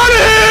 Get me out of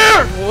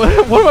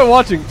here! What am I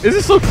watching? Is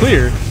this so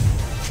clear?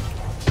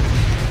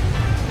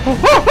 There's 2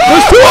 of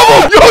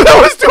them! Yo, that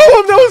was 2 of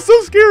them! That was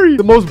so scary!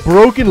 The most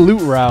broken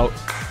loot route.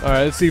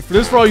 Alright, let's see. For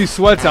this, for all you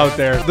sweats out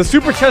there. The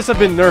super chests have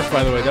been nerfed,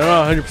 by the way. They're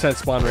not 100%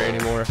 spawn rate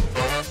anymore.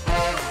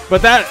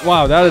 But that,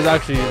 wow, that is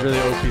actually a really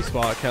OP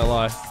spot. Can't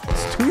lie.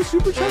 It's 2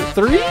 super chests?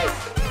 3?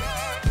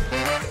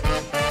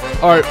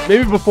 Alright,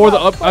 maybe before the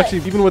up.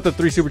 Actually, even with the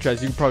 3 super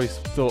chests, you can probably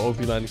still OP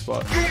landing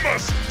spot.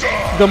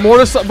 The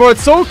motorcycle. Bro,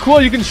 it's so cool.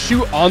 You can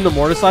shoot on the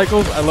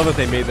motorcycles. I love that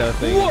they made that a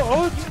thing.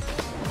 What?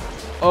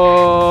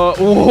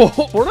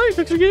 Fortnite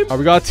picture game? Alright,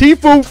 we got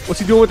Tifu. What's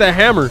he doing with that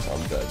hammer?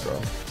 I'm dead, bro.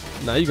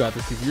 Nah, you got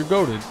this, Tifu. You're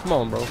goated. Come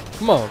on, bro.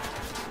 Come on.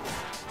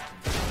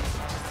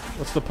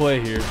 What's the play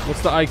here?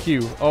 What's the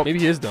IQ? Oh, maybe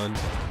he is done.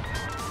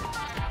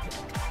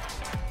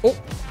 Oh.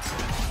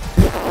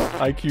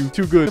 IQ,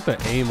 too good. Look at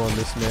the aim on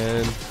this,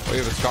 man. Oh, you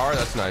have a scar?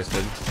 That's nice,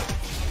 dude.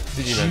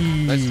 GG,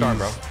 man. Nice scar,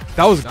 bro.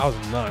 That was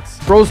nuts.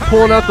 Bro's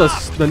pulling out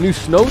the new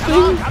snow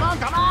thing?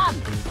 Come on.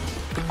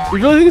 You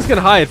really think it's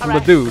gonna hide from the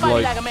dude?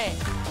 Like,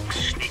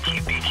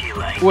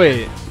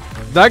 wait,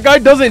 that guy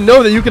doesn't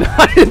know that you can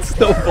hide in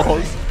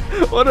snowballs.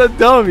 What a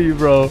dummy,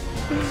 bro.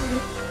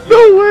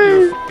 No way.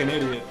 You're a fucking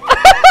idiot.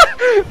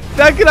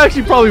 That could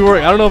actually probably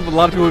work. I don't know if a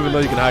lot of people even know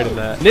you can hide in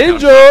that.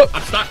 Ninja!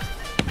 I'm stuck.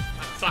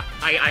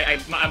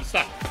 I'm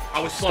stuck. I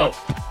was slow.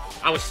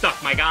 I was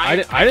stuck, my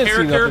guy. I didn't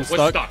see nothing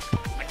stuck.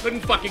 I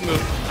couldn't fucking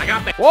move. I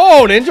got that.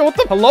 Whoa, Ninja, what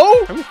the?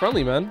 Hello? I'm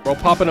friendly, man. Bro,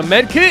 popping a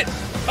med kit.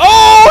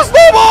 Oh,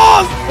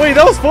 snowballs! Wait,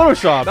 that was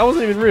Photoshop. That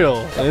wasn't even real.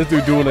 And this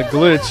dude doing a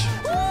glitch.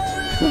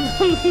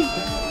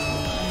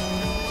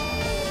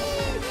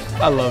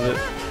 I love it.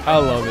 I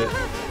love it.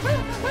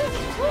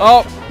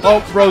 Oh,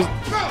 bro's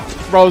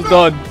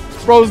done.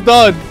 Bro's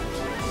done.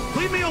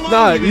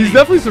 Nah, he's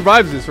definitely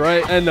survives this,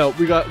 right? And no,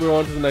 we're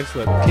on to the next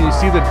clip. Can you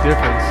see the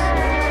difference?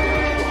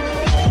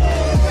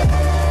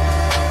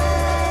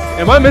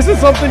 Am I missing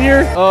something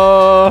here?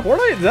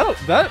 Fortnite, is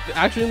that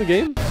actually in the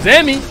game?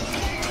 Sammy!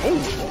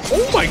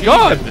 Oh my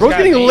god! Bro's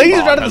getting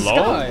lasered out of the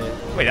sky.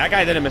 Wait, that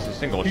guy didn't miss a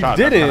single He shot.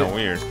 didn't. That's kind of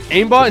weird.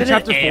 Aimbot in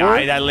chapter 4?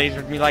 AI that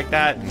lasered me like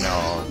that?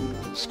 No.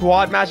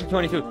 Squad Magic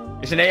 22.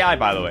 It's an AI,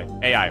 by the way.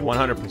 AI,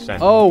 100%.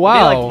 Oh,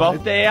 wow. They like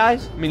buff the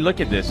AIs? I mean, look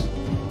at this.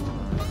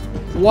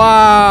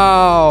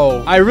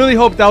 Wow. I really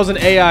hope that was an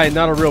AI,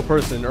 not a real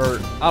person. Or,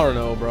 I don't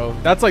know, bro.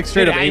 That's like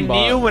straight up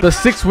aimbot. The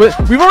 6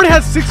 we've already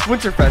had 6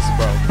 Winterfests,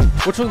 bro.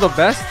 Which one's the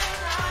best?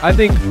 I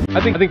think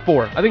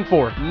 4. I think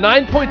 4.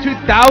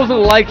 9.2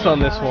 thousand likes on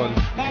this one.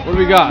 What do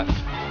we got?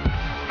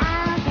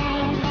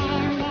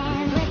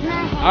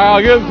 Alright,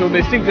 I'll give them to them.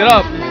 They synced it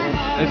up.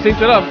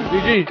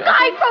 GG.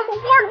 Guy from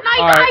Fortnite.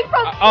 Right. Guy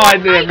from Fortnite. Oh, I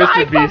did.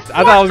 Mr. Beast.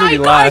 I thought I was gonna be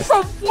last.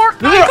 Guy from Fortnite.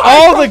 These are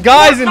all the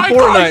guys in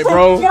Fortnite,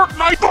 bro.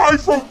 Fortnite.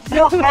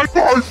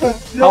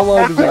 How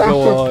long does it go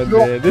on,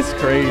 man? This is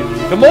crazy.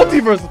 The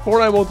multiverse, the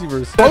Fortnite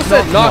multiverse. Bro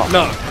said knock.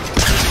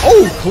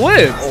 Oh,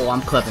 clip. Oh,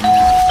 I'm clipping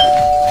that.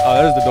 Oh,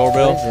 there's the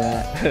doorbell.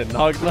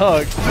 Knock.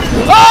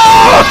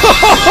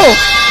 Oh!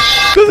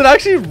 Does it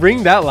actually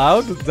ring that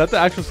loud? Is that the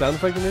actual sound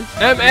effect in this?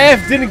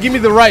 MF didn't give me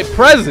the right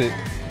present.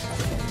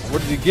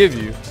 What did he give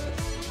you?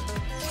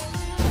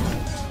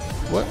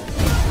 What?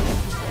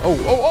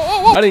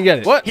 Oh. I didn't get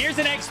it. What? Here's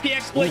an XP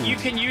exploit you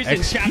can use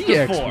in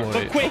chapter 4.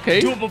 But quick,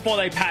 do it before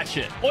they patch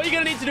it. All you're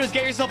gonna need to do is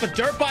get yourself a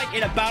dirt bike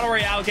in a battle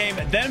royale game,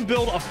 then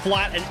build a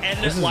flat and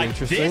edit it like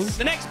this.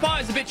 The next part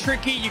is a bit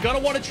tricky. You're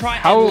gonna want to try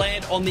and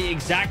land on the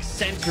exact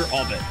center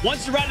of it.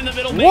 Once you're right in the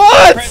middle, make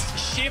sure you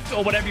press shift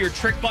or whatever your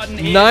trick button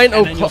is. 9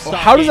 o'clock.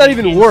 How does that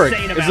even work?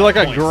 Is it like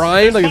a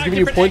grind? Like it's giving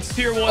you points?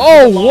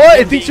 Oh, what?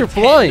 It thinks you're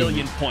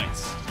flying.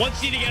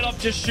 Once you need to get up,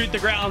 just shoot the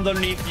ground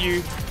underneath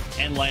you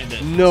and land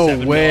it. No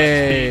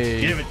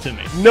way. Give it to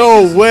me.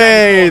 No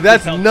way.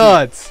 That's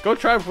nuts. Go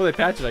try it before they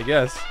patch it, I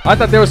guess. I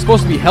thought they were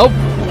supposed to be help.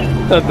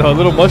 The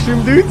little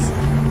mushroom dudes.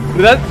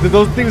 Did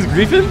those things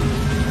grief him?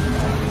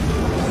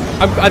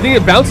 I think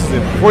it bounces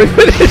him before he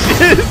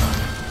finishes.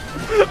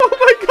 Oh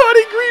my god,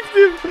 he griefed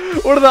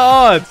him. What are the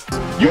odds?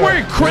 You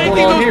weren't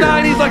cranking those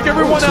 90s like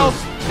everyone else.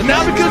 And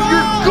now because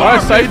you're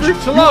garbage, Cypher,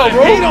 chill out,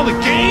 bro. hate on the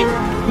game?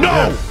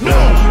 No.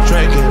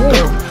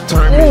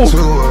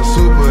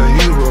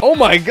 Oh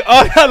my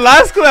god, that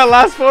last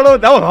photo,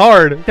 that was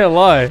hard. I can't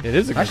lie. It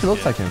is. It actually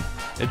looks like him.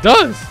 It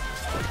does.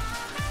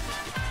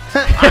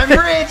 I'm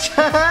rich.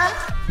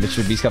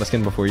 Mr. Beast got a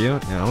skin before you.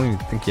 Yeah, I don't even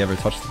think he ever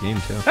touched the game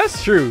too.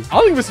 That's true. I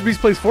don't think Mr. Beast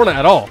plays Fortnite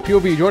at all.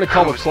 POV, join a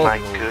call with my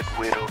good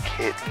widow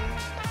kitten.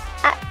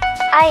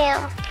 I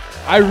am.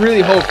 I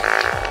really hope.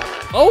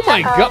 Oh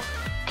my god.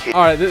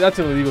 All right, that's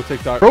an illegal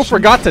TikTok. Bro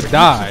forgot to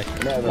die.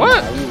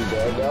 What?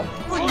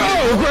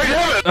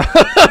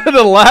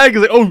 The lag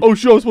is like, oh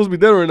shit, I'm supposed to be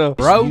dead right now.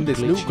 Bro, this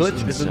new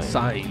glitch is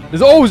insane.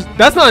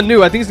 That's not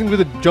new. I think it's gonna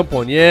be the jump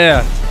one.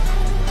 Yeah.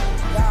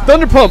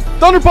 Thunder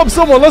pump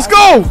someone. Let's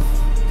go.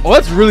 Oh,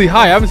 that's really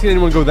high. I haven't seen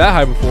anyone go that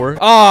high before.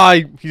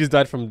 He just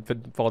died from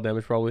fall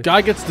damage, probably.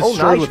 Guy gets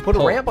destroyed with put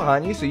pump. a ramp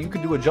behind you so you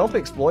could do a jump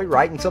exploit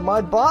right into my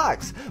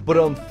box. But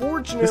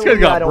unfortunately, this guy's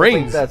got I don't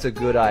brains. think that's a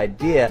good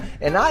idea,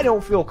 and I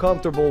don't feel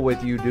comfortable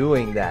with you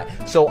doing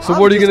that. So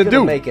what are you gonna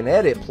do? Make an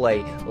edit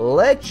play,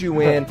 let you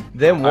in,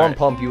 then one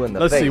pump you in the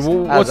face. Let's see.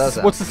 Well,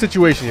 what's the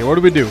situation here? What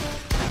do we do?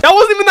 That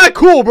wasn't even that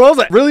cool, bro. I was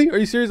like, really? Are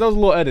you serious? That was a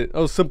little edit.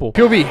 That was simple.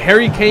 POV,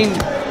 Harry Kane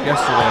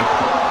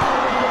yesterday.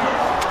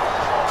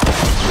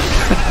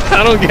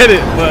 I don't get it,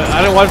 but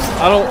I didn't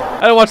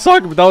watch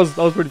soccer, but that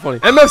was pretty funny.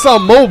 MF's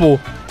on mobile.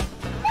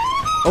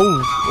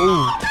 Oh.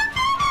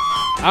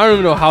 I don't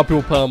even know how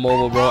people play on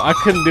mobile, bro. I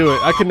couldn't do it.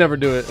 I could never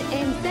do it.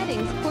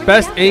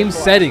 Best aim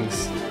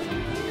settings.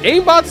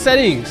 Aimbot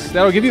settings.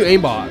 That'll give you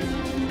aimbot.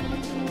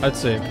 I'd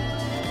say.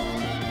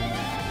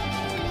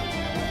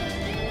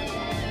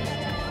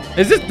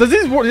 Does it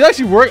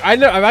actually work?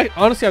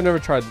 Honestly, I've never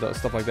tried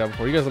stuff like that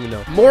before. You guys let me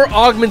know. More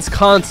augments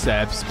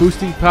concepts,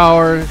 boosting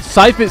power.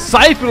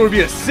 Siphon would be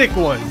a sick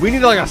one. We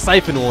need like a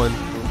siphon one.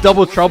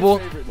 Double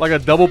trouble, like a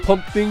double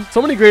pump thing.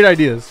 So many great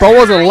ideas. Bro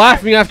wasn't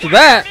laughing after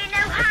that.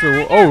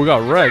 We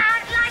got wrecked.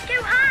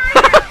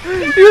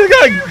 He just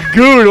got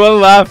gooned while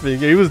laughing.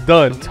 Yeah, he was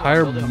done.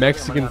 Entire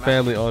Mexican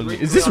family on me.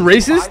 Is this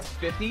racist?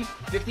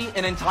 50,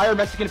 an entire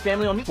Mexican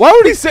family on me. Why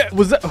would he say?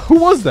 Who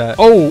was that?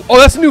 Oh,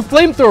 that's a new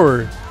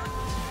flamethrower.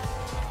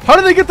 How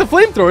did they get the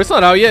flamethrower? It's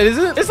not out yet, is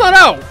it? It's not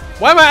out.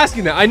 Why am I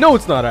asking that? I know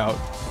it's not out.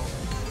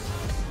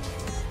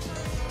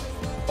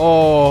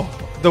 Oh,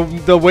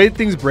 the way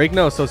things break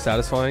now is so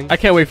satisfying. I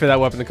can't wait for that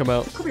weapon to come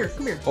out. Come here.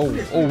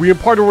 Oh, we in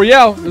Party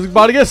Royale. It's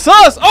about to get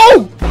sus.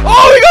 Oh, he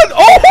got.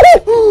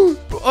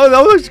 Oh,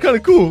 that was actually kind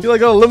of cool. He like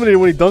got eliminated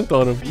when he dunked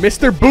on him.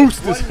 Mr.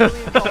 Boost is.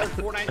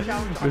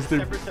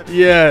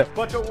 Yeah.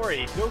 But don't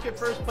worry, if you don't get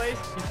first place,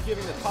 he's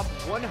giving the top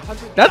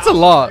 100. That's a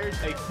lot.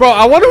 Bro,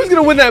 I wonder who's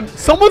gonna win that.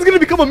 Someone's gonna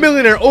become a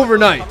millionaire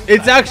overnight.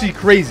 It's actually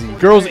crazy.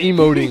 Girls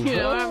emoting. You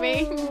know what I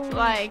mean?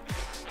 Like,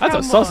 That's a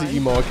sussy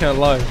emo, I can't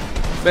lie.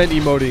 Man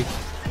emoting.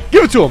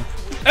 Give it to him.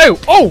 Hey,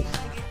 oh!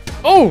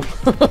 Oh!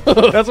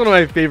 That's one of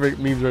my favorite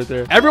memes right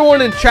there.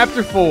 Everyone in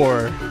chapter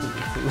 4.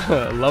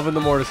 Loving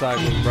the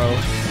motorcycle, bro.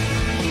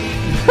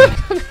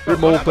 Rip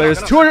mobile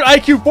players. 200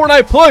 IQ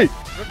Fortnite play!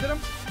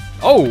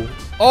 Oh!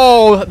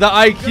 Oh, the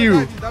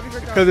IQ.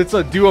 Because it's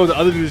a duo, the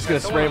other dude's just gonna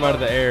spray him out of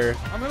the air.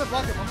 I'm gonna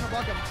block him.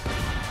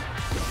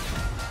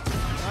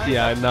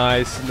 Yeah,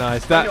 nice.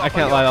 That I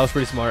can't lie, that was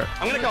pretty smart.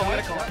 I'm gonna go.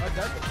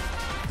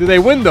 Do they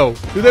win though?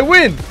 Do they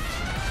win?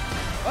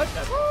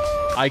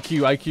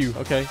 IQ.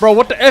 Okay. Bro,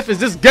 what the F is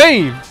this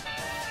game?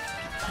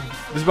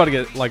 This is about to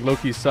get like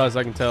low-key sus,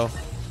 I can tell.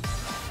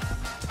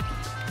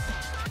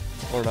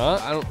 Or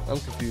not? I'm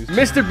confused.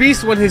 Mr.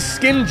 Beast, when his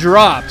skin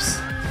drops,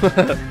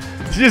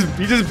 he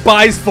just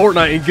buys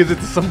Fortnite and gives it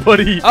to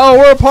somebody. Oh,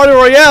 we're a party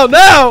royale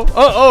now.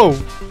 Uh-oh.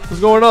 What's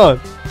going on?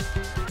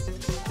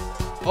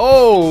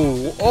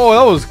 Oh,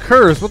 that was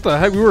cursed. What the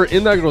heck? We were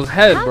in that girl's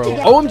head, bro.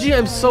 OMG,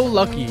 I'm so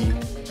lucky.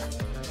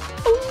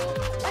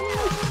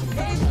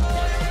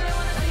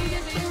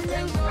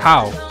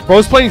 How?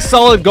 Bro's playing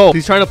solid gold.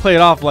 He's trying to play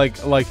it off like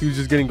he was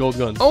just getting gold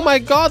guns. Oh my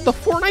god, the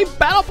Fortnite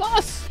battle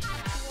bus.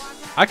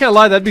 I can't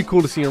lie, that'd be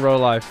cool to see in real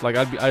life. Like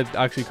I'd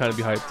actually kind of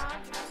be hyped.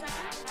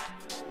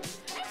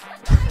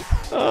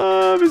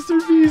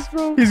 Mr. Beast,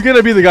 bro. He's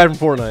gonna be the guy from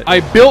Fortnite. I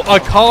built a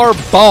car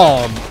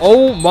bomb.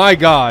 Oh my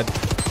god.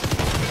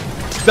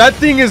 That's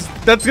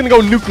gonna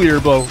go nuclear,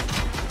 bro.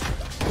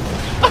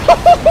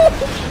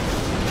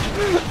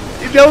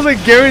 That was a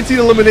guaranteed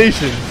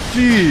elimination.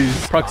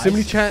 Jeez.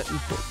 Proximity chat.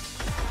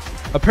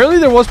 Apparently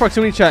there was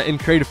proximity chat in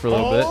creative for a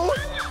little bit.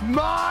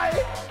 My!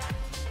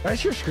 Did I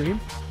hear a scream?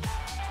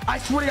 I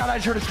swear to God, I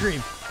just heard a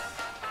scream.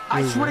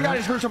 I swear to God, I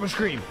just heard someone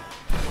scream.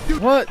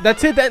 Dude. What?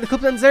 That's it? The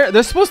clip ends there?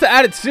 They're supposed to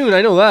add it soon.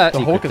 I know that. The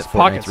Hulk is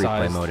pocket replay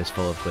size. mode is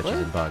full of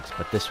glitches and bugs,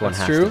 but this one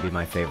That's has true. to be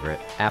my favorite.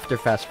 After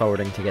fast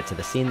forwarding to get to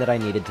the scene that I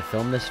needed to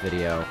film this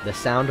video, the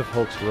sound of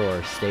Hulk's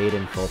roar stayed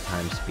in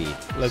full-time speed.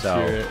 Let's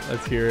hear it.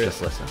 Let's hear it.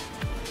 Just listen.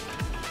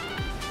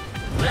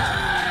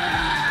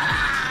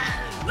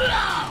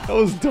 That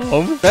was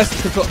dumb.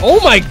 Best control. Oh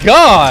my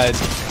god!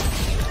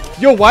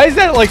 Yo, why is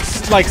that like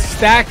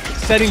stack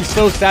setting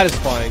so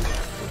satisfying?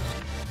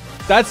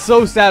 That's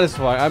so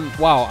satisfying.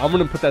 Wow, I'm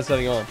gonna put that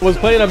setting on. Was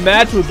playing a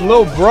match with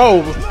Lil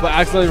Bro, but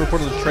accidentally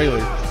recorded the trailer.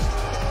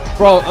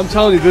 Bro, I'm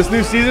telling you, this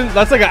new season,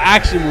 that's like an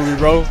action movie,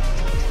 bro.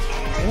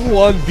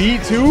 One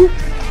beat too?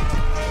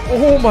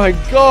 Oh my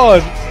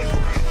god.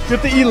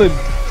 Get the Elin.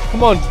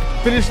 Come on.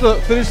 Finish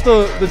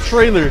the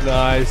trailer.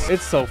 Nice.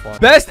 It's so fun.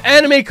 Best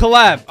anime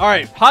collab. All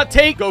right. Hot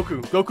take.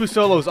 Goku. Goku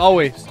solos.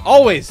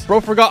 Always.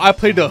 Bro forgot I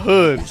played the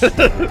hood.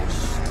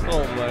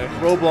 Oh my.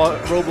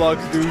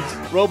 Roblox dudes.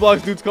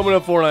 Roblox dudes coming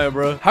up Fortnite,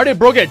 bro. How did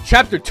bro get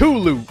chapter 2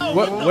 loot?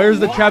 Where's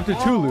the chapter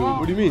 2 loot?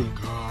 What do you mean?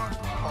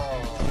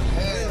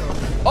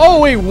 Oh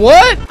wait,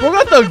 what? Bro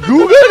got the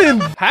Gugan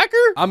and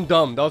Hacker? I'm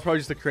dumb. That was probably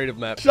just a creative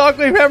map.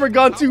 Shockwave hammer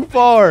gone too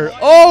far.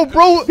 Oh,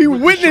 bro, he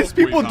witnessed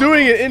people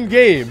doing it in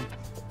game.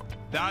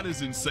 That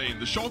is insane.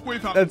 The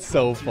shockwave. That's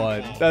so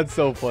fun. That's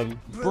so fun.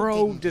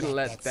 Bro didn't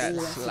let that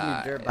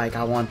slide. Dirt bike,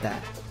 I want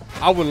that.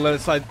 I wouldn't let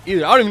it slide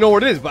either. I don't even know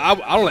what it is, but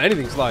I don't let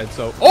anything slide.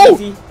 So, oh,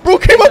 bro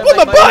came up on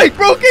the bike.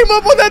 Bro came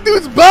up on that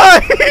dude's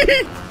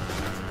bike.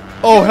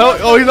 Oh hell!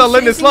 Oh, he's not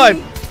letting it slide.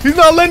 He's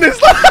not letting it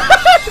slide.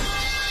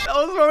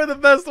 That was probably the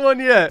best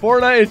one yet.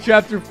 Fortnite in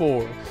chapter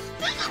 4.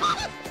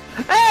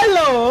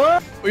 Hello.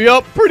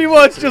 Yup, pretty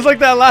much just like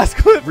that last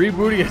clip.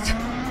 Rebooting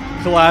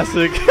it.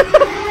 Classic.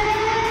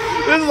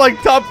 This is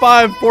like top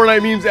 5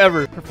 Fortnite memes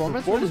ever.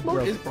 Performance mode is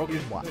broken.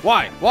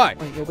 Why?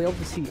 You'll be able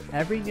to see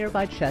every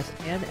nearby chest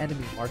and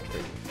enemy marked for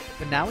you.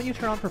 But now when you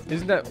turn on performance,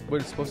 isn't that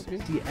what it's supposed to be?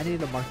 See any of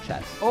the marked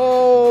chests.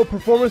 Oh,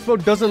 performance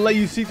mode doesn't let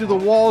you see through the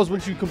walls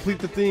once you complete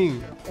the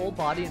thing. Whole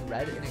body in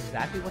red and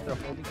exactly what they're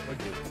holding for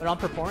you. But on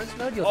performance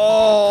mode, you'll.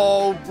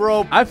 Oh,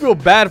 bro. I feel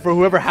bad for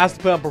whoever has to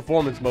play on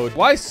performance mode.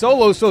 Why is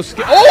Solo so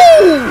scared?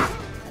 Oh!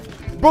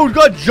 Bro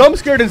got jump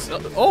scared and.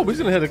 Oh, he's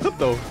gonna hit a clip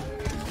though.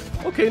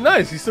 Okay,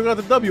 nice. He still got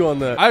the W on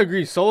that. I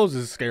agree. Solos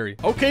is scary.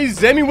 Okay,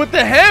 Zemi with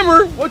the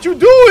hammer. What you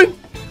doing?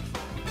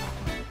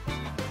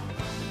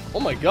 Oh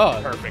my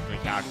god. Perfectly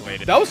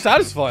calculated. That was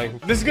satisfying.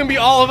 This is gonna be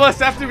all of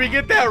us after we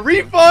get that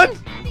refund.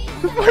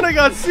 When I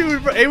got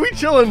sued. Hey, we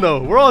chilling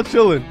though. We're all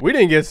chilling. We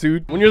didn't get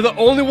sued. When you're the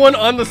only one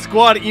on the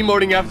squad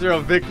emoting after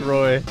a Vic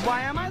Roy.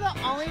 Why am I the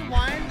only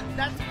one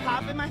that's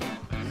popping my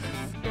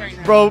right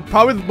now? Bro,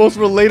 probably the most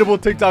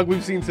relatable TikTok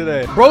we've seen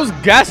today. Bro's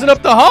gassing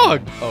up the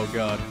hog. Oh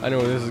god, I know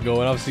where this is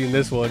going. I've seen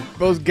this one.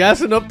 Bro's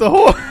gassing up the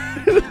hog.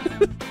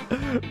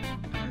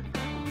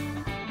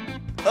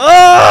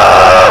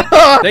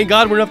 Thank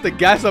God we're enough to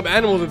gas up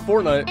animals in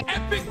Fortnite.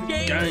 Epic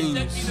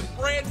Games sent me the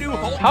brand new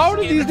Hulk. How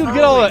did these dudes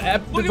get all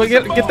that?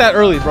 Get that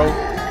early, bro.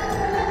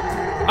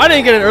 I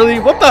didn't get it early.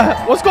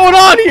 What's going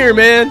on here,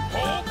 man?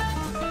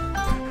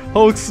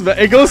 Hulk's,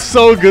 it goes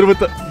so good with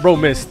the bro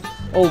missed.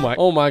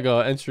 Oh my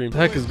god, end stream. What the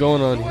heck is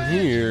going on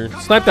here?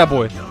 Snipe that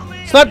boy.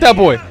 Snipe that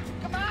boy.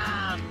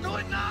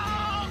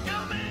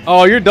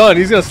 Oh, you're done.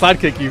 He's gonna slide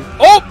kick you.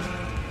 Oh!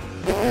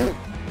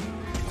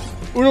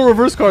 Uno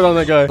reverse card on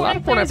that guy.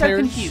 Fortnite players are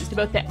confused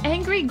about the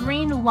angry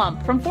green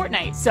lump from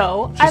Fortnite,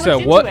 so I said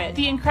looked what? into it.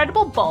 The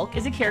Incredible Bulk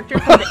is a character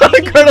from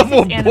the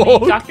Incredible anime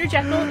Bulk. Dr.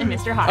 Jekyll and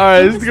Mr. Hyde.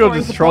 Alright, In this the girl story,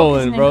 just the Bulk is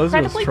trolling, an bro. This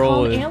girl's incredibly calm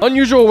trolling. alien.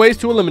 Unusual ways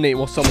to eliminate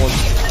someone.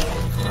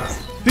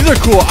 These are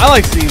cool. I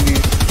like seeing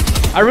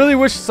these. I really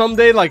wish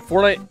someday, like,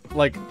 Fortnite,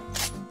 like,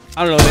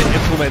 I don't know, they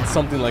implement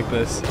something like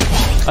this.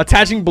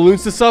 Attaching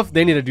balloons to stuff,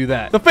 they need to do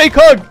that. The fake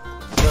hug!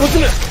 What's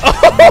in it?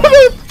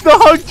 Oh, the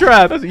hug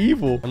trap! That's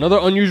evil. Another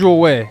unusual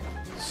way.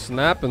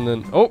 Snap and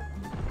then, oh.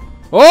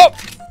 Oh!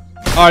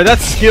 Alright,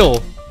 that's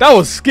skill. That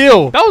was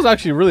skill. That was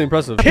actually really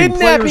impressive.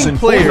 Kidnapping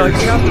players.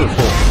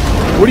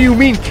 What do you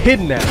mean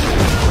kidnap?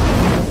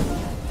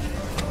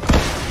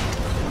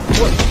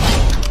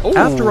 What?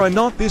 After I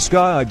knock this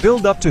guy, I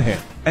build up to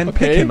him and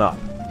pick him up.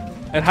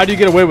 And how do you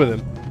get away with him?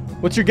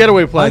 What's your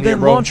getaway plan I then here,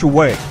 bro? launch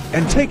away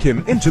and take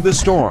him into the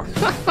storm.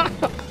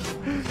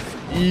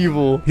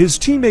 Evil. His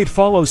teammate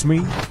follows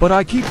me, but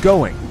I keep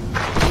going.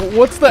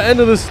 What's the end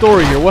of the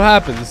story here? What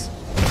happens?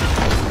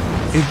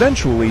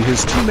 Eventually,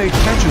 his teammate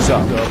catches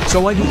up,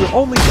 so I do the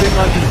only thing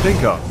I can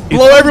think of.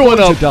 Blow everyone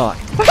up. To die.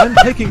 I'm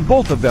taking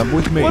both of them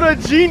with me. What a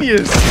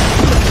genius.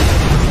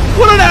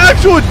 What an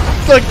actual,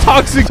 like,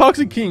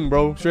 toxic king,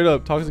 bro. Straight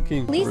up, toxic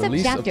king.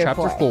 Release of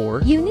chapter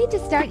 4. You need to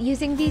start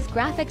using these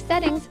graphic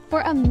settings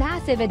for a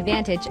massive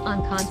advantage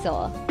on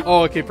console.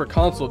 Oh, okay, for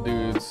console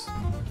dudes.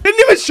 Didn't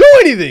even show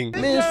anything.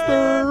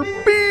 Mr.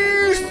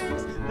 Beast.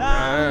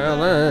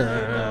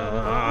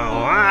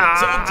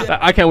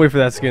 I can't wait for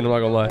that skin, I'm not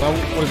gonna lie.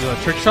 What is it,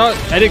 a trick shot?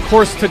 Edit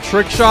course to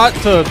trick shot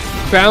to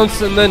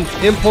bounce and then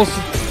impulse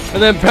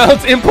and then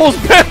bounce, impulse,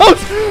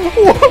 bounce.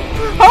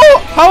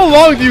 How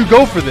long do you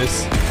go for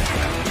this?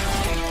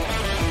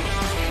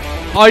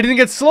 Oh, I didn't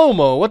get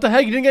slow-mo. What the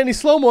heck? You didn't get any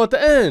slow-mo at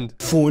the end.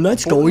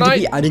 Fortnite's going to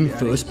be adding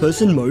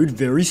first-person mode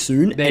very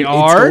soon. They and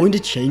are? It's going to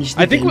change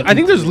the game. I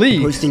think there's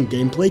leagues. Posting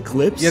gameplay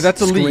clips, yeah,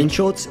 that's a league.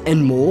 Screenshots,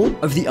 and more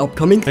of the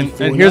upcoming And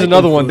here's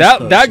another one.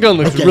 That gun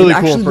looks really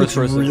cool in first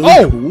person. Really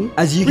oh! Cool,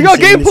 as you we can got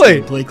see in gameplay!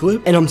 this gameplay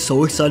clip, and I'm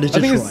so excited to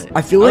try it.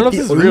 I feel I like don't know the if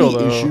this is only real,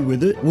 issue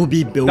with it will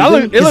be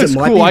building. It looks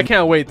might cool. be I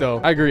can't wait, though.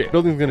 I agree.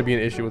 Building's going to be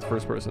an issue with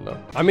first person, though.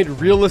 I made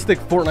realistic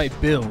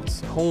Fortnite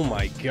builds. Oh,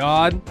 my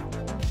God.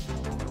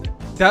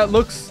 That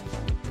looks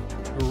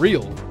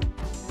real.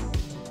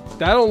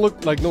 That don't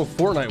look like no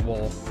Fortnite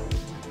wall.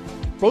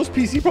 Bro's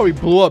PC probably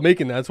blew up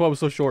making that. That's why it was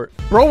so short.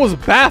 Bro was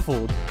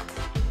baffled.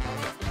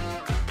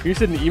 You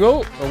said an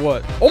emote or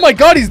what? Oh my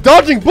God, he's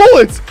dodging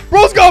bullets.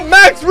 Bro's got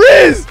max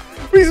Riz.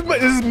 This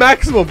is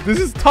maximum. This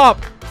is top.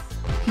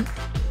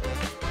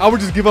 I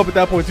would just give up at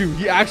that point too.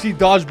 He actually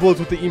dodged bullets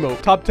with the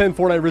emote. Top 10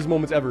 Fortnite Riz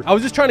moments ever. I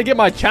was just trying to get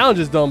my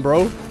challenges done,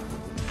 bro.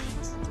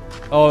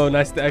 Oh,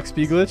 nice, the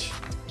XP glitch.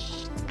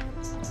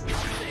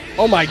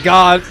 Oh my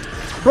God.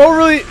 Bro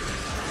really...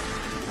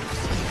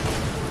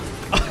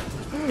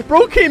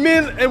 Bro came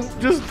in and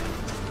just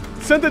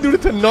sent that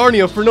dude to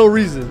Narnia for no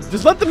reason.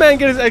 Just let the man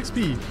get his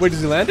XP. Wait, does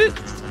he land it?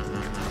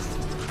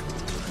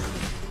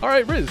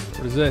 Alright, Riz.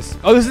 What is this?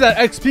 Oh, this is that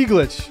XP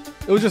glitch.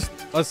 It was just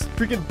a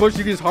freaking bush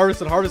you can just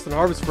harvest and harvest and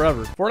harvest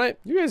forever. Fortnite,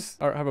 you guys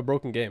have a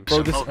broken game.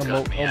 Bro, this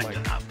emote... Oh my...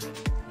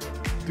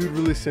 Dude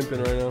really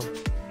simping right now.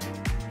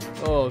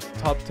 Oh,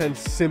 top 10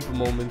 simp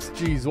moments.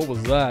 Jeez, what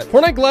was that?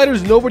 Fortnite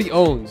gliders nobody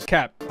owns.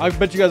 Cap. I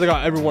bet you guys I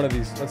got every one of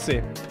these. Let's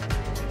see.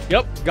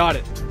 Yep, got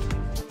it.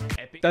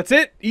 Epic. That's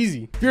it.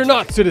 Easy. Fear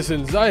not,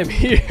 citizens. I am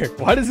here.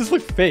 Why does this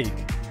look fake?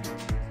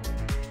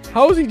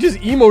 How is he just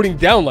emoting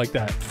down like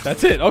that?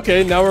 That's it.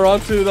 Okay, now we're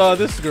on to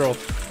this girl.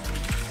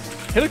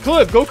 Hit a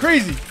clip. Go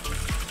crazy.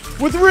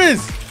 With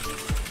Riz.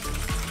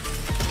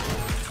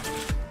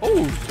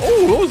 Oh,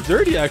 that was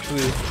dirty,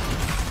 actually.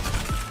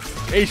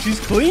 Hey, she's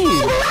clean.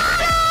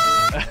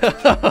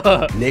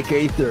 Nick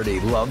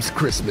A30 loves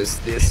Christmas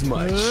this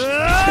much.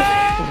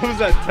 What was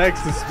that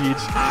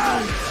text-to-speech?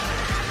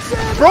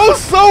 Bro's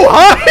so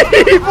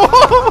high, bro.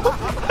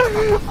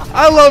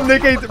 I love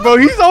Nick A30. Bro,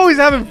 he's always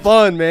having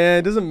fun, man.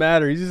 It doesn't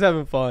matter. He's just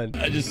having fun.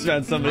 I just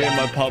found somebody in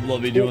my pub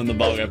lobby doing the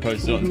bug I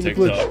posted on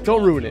TikTok.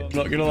 Don't ruin it. I'm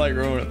not gonna like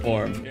ruin it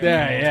for him.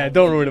 Yeah,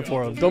 don't ruin it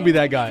for him. Don't be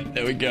that guy.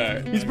 There we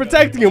go. He's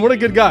protecting him. What a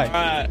good guy.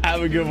 Alright,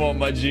 have a good one,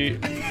 my G.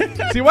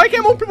 See, why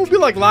can't more people be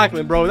like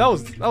Lachlan, bro? That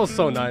was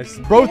so nice.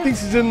 Bro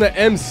thinks he's in the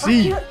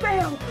MC.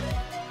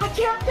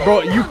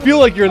 Bro, you feel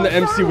like you're in the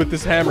MC with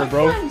this hammer,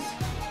 bro.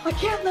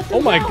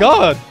 Oh my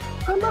God.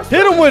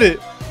 Hit him with it.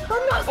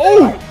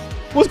 Oh,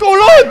 what's going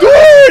on? Do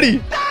it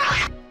already.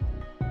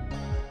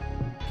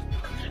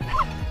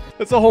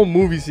 That's a whole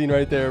movie scene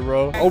right there,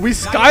 bro. Are we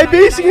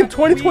skybasing in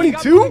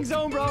 2022? I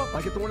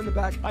get the one in the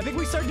back. I think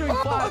we start doing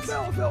flats.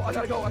 I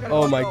gotta go.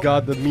 Oh my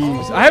God, the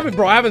memes. I haven't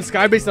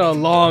skybased in a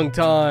long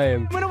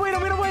time. I'm gonna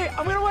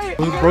wait.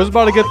 Bro's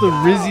about to get the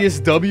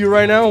rizziest W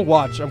right now.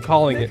 Watch, I'm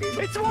calling it.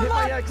 It's one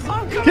lap.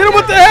 Hit him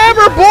with the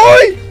hammer,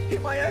 boy!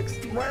 Hit my ex.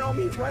 Right on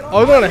me. Oh,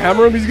 he's gonna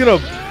hammer him. He's gonna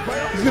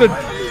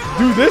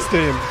do this to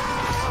him.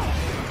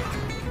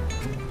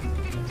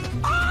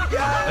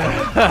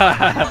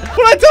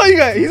 What I tell you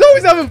guys? He's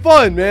always having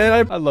fun,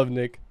 man. I love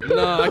Nick.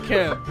 Nah, I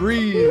can't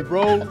breathe,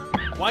 bro.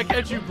 Why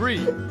can't you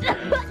breathe?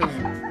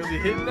 Cause he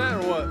hitting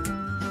that or what?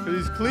 Cause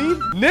he's clean.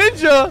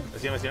 Ninja. I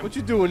see him, I see him. What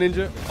you doing,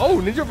 Ninja? Oh,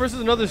 Ninja versus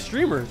another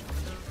streamer.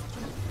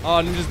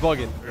 Oh, Ninja's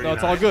bugging. No,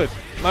 it's all good.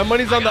 My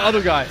money's on the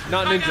other guy,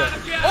 not Ninja.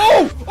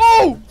 Oh!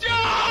 Oh!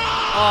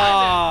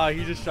 Ah,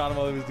 he just shot him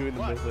while he was doing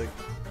the mythic.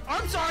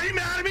 I'm sorry, you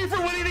mad at me for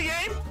winning the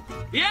game?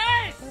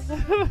 Yes!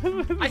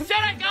 I said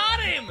I got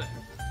him!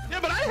 Yeah,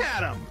 but I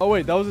had him. Oh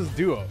wait, that was his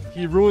duo.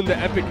 He ruined the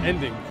epic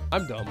ending.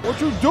 I'm dumb. What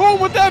you doing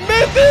with that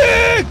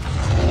mythic?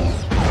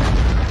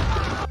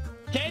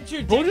 Can't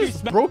you Bro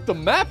just broke the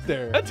map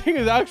there. That thing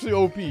is actually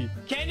OP.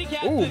 Candy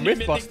Cap Ooh, the new myth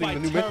mythic busting, by the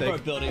new Turbo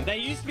mythic. Building. They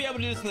used to be able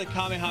to do this with the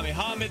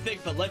Kamehameha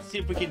mythic, but let's see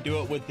if we can do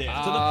it with this. So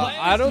the I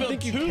plan is don't to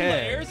think build you two can,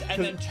 layers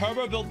and then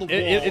turbo build the wall.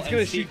 It's gonna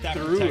and see shoot if that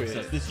through protects it.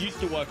 us. This used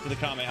to work for the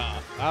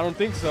Kamehameha. I don't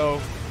think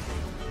so.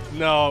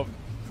 No.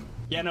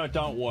 Yeah, no, it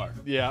don't work.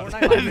 Yeah,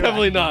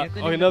 definitely not.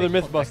 Okay, another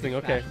myth busting.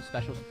 Okay.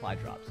 Special supply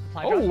drops.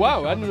 Supply Oh drops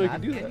wow, can I be didn't shown know you on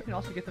could the do map, and that. you can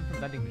also get them from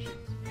vending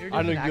machines. Here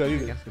I didn't know you could do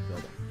that against the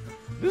building.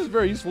 This is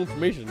very useful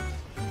information.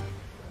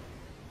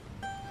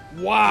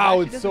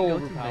 Wow, it's so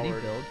overpowered.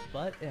 Many builds,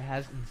 but it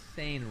has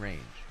insane range.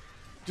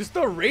 Just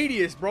the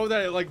radius, bro,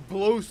 that it like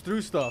blows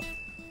through stuff.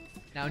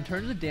 Now, in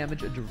terms of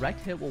damage, a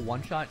direct hit will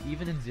one-shot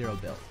even in 0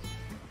 build.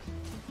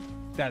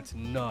 That's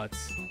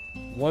nuts.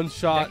 One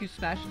shot. Deku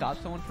Smash stop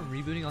someone from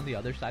rebooting on the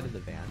other side of the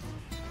van.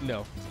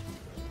 No.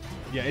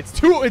 Yeah, it's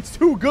too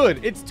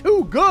good. It's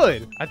too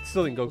good. I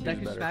still think Goku is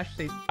Deku better. Smash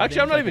stays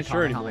Actually, I'm not like even a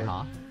sure Kamehameha.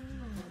 anymore.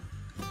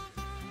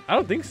 I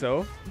don't think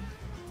so.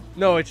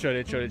 No, it should.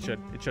 It should. It should.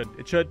 It should.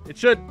 It should. It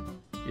should.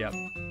 Yep.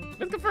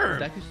 Myth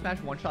confirmed. Deku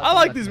Smash one-shot. I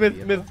like these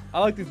I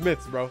like these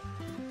myths, bro.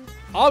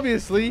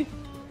 Obviously.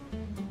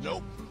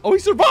 Nope. Oh, he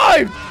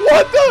survived.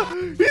 What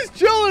the? He's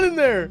chilling in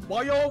there.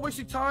 While y'all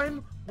wasting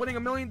time winning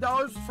 $1 million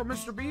from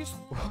Mr. Beast,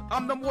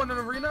 I'm #1 in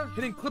arena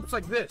hitting clips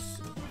like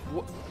this.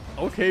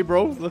 Okay,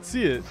 bro. Let's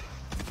see it.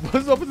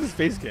 What's up with this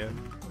face cam?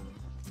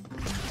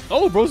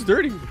 Oh, bro's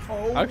dirty.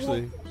 Oh,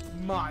 actually.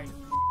 My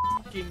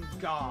fucking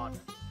God.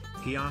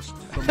 He asked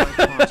for my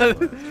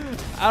password.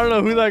 I don't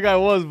know who that guy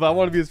was, but I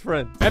want to be his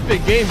friend.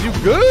 Epic Games, you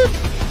good?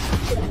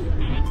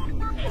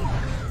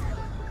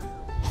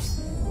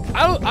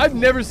 I've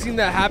never seen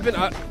that happen.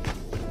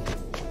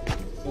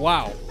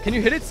 Wow. Can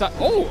you hit it?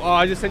 Oh,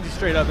 I just sent you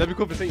straight up. That'd be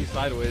cool if I sent you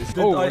sideways.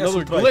 Oh,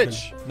 another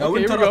glitch. Now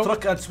okay, enter here we a go.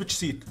 truck and switch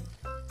seat.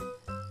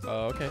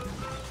 Okay.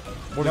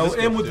 Now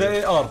aim with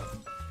the AR.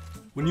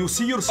 When you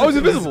see yourself it's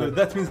invisible.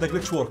 That means the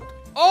glitch worked.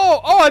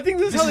 Oh, I think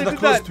this is how they did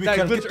that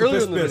can glitch get to earlier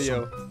this in the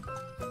video.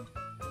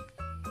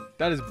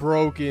 That is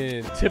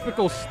broken.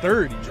 Typical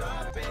sturdy.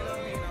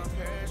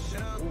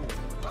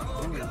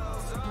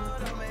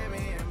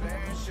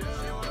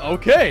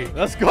 Okay,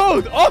 let's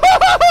go.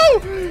 Oh,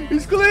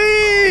 he's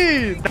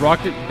clean.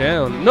 Rocket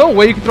down. No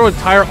way you can throw a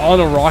tire on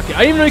a rocket.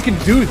 I didn't even know you can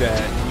do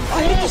that.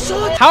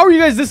 How are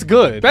you guys this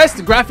good?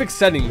 Best graphic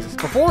settings.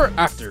 Before,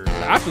 after. The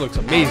after looks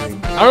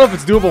amazing. I don't know if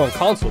it's doable on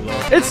console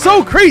though. It's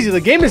so crazy.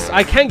 The game is,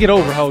 I can't get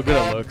over how good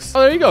it looks.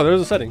 Oh, there you go. There's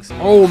the settings.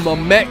 Oh, my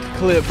mech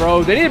clip,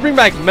 bro. They need to bring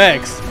back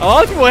mechs. A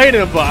lot of people hate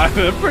them, but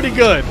they're pretty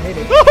good.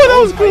 Oh, that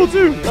was cool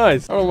too.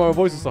 Nice. I don't know why my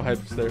voice is so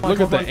hyped there. Look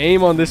at the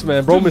aim on this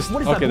man. Bro missed.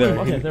 Okay, there.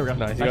 Okay, there we go.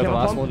 Nice. You got the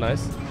last one.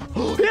 Nice.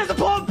 He has a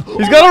pump!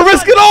 He's gonna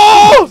risk it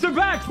all! Pumps are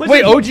back!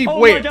 Wait, OG, oh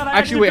wait. God,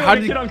 actually, wait, how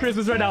did he... on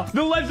Christmas right now.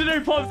 The legendary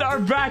pumps are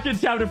back in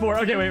chapter 4.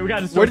 Okay, wait, we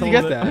gotta start. Where did he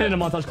get that? I'm hitting a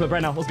montage clip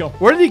right now. Let's go.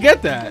 Where did he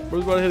get that? We're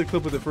about to hit a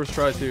clip with it first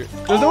try too.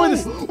 There's no way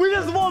this... We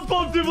got small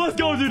pump, dude. Let's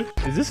go, dude.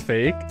 Is this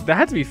fake? That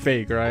had to be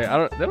fake, right?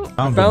 I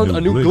Found found a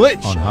new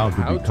glitch. on how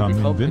to become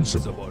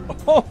invincible.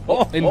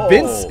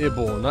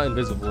 Invincible, not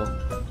invisible.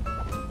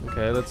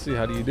 Okay, let's see.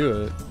 How do you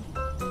do it?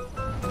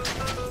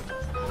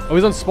 Oh,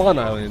 he's on Spawn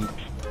Island.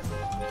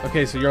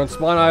 Okay, so you're on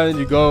Spawn Island.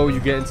 You go, you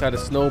get inside a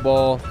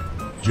snowball.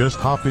 Just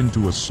hop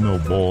into a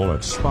snowball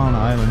at Spawn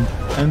Island,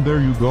 and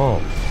there you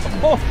go.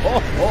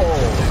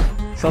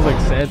 Sounds like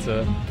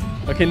Santa.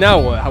 Okay,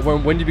 now what?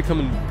 When do you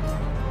become...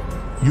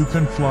 You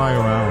can fly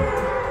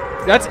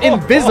around. That's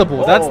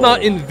invisible. That's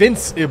not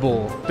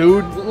invincible,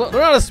 dude. Learn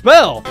how to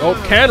spell.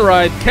 Oh, can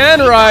ride.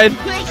 Can ride.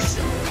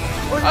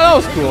 Oh, that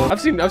was cool.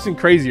 I've seen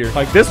crazier.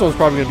 Like this one's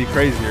probably gonna be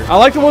crazier. I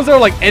like the ones that are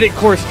like edit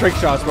course trick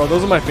shots, bro.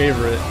 Those are my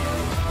favorite.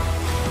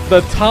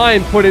 The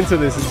time put into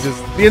this is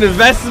just the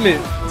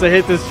investment to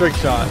hit this trick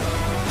shot.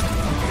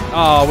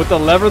 With the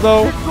lever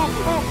though,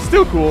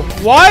 still cool.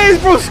 Why is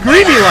bro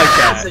screaming like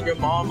that? Your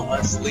mom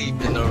asleep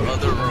in the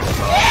other room.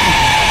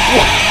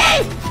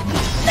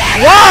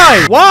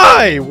 Why?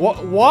 Why?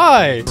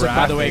 Why?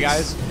 By the way,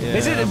 guys,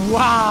 this is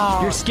wow.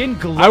 Your skin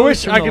glows. I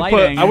wish from I the could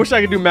lighting. I wish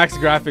I could do max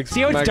graphics.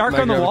 See how it's dark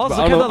on the walls?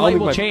 Look how the light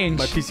will change.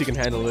 My PC can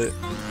handle it.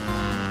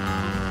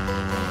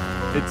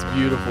 It's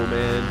beautiful,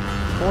 man.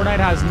 Fortnite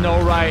has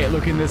no right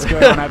looking this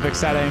good on epic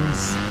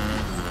settings.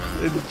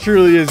 It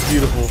truly is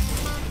beautiful.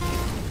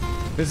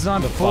 This is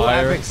on full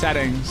epic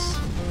settings.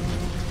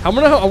 I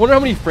wonder how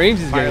many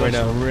frames he's getting right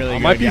now. Really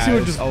good, my PC guys.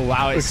 would just it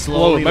explode.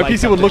 slowly My lights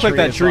PC up would the look like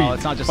that as tree well.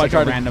 It's not just if I like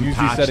tried a random to use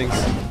patch. these settings.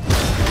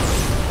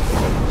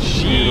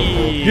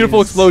 Jeez.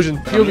 Beautiful explosion.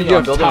 I'm building,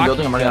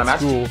 I'm running out of match.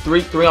 Cool.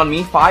 Three on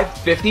me, 5,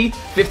 50,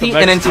 50,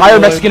 an entire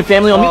Mexican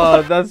family on me.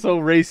 Oh, that's so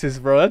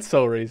racist, bro. That's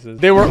so racist.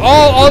 They were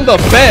all on the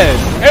bed.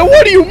 Hey,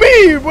 what do you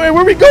mean? Wait, where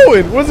are we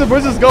going? Where's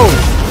this going?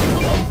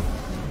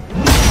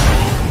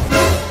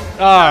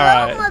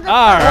 Alright. Alright.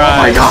 Oh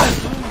my god.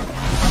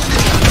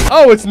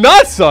 Oh, it's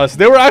not sus.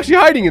 They were actually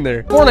hiding in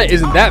there. Fortnite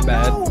isn't that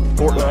bad.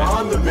 Fortnite.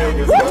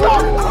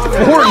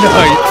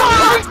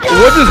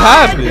 What just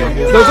happened?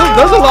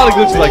 There's a lot of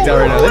glitches like that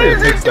right now. They need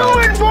to fix that.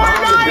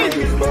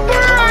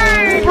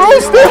 Bro,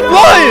 still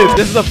flying.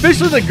 This is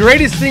officially the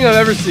greatest thing I've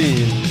ever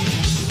seen.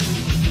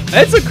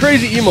 It's a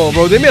crazy emo,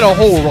 bro. They made a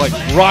whole like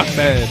rock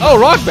band. Oh,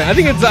 rock band. I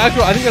think it's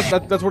actual. I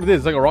think that's what it is.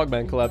 It's like a rock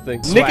band collab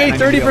thing. Nick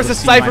A30 versus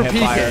Cypher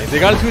PK. They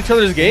got into each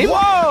other's game.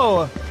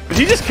 Whoa! Did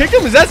he just kick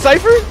him? Is that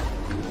Cypher?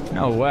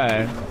 No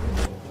way.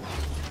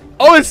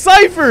 Oh, it's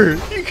Cypher!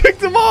 You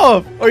kicked him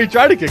off! Oh, you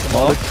tried to kick him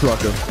off.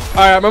 Truck him.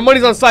 Alright, my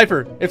money's on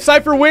Cypher. If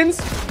Cypher wins...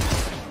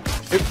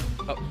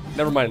 oh,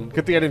 never mind.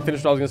 Good thing I didn't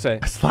finish what I was gonna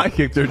say. Slide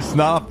kick, they're just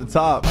not off the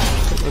top.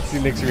 Let's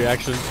see Nick's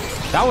reaction.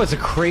 That was a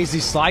crazy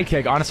slide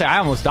kick. Honestly, I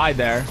almost died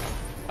there.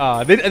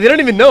 They don't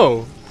even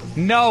know.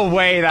 No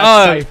way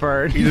that's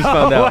Cypher. You just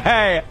found out.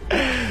 Way.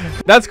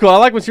 That's cool. I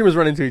like when streamers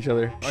run into each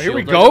other. Oh, here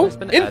we go.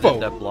 Info.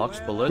 That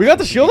blocks bullets. We got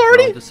the shield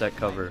already? The set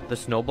cover. The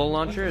snowball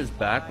launcher is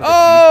back with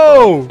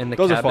and the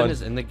those cabin are fun.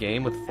 is in the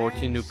game with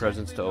 14 new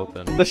presents to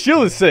open. The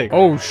shield is sick.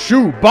 Oh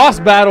shoot. Boss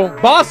battle.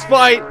 Boss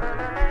fight.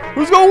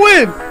 Who's gonna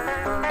win?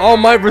 All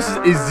Might versus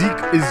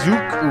Izuku.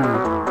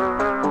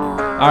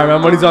 Alright, my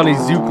money's on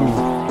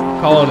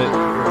Izuku. Calling it.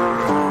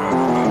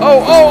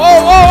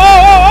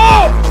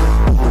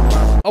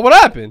 Oh, what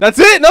happened? That's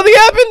it? Nothing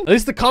happened? At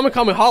least the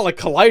Kamehameha like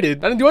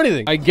collided. I didn't do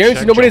anything. I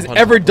guarantee nobody has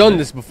ever done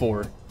this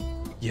before.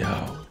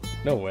 Yo.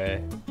 No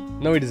way.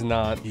 No, he does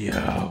not.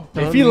 Yo.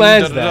 If he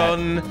lands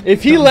that.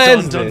 If he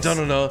lands this. Oh,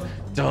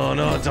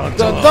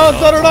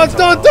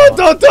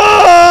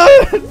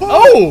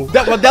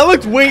 that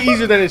looked way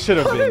easier than it should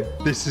have been.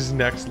 This is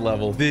next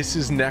level. This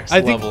is next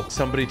level.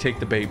 Somebody take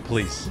the bait,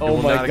 please.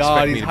 Oh my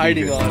god, he's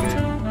hiding on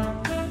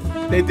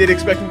it. They did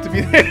expect him to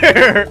be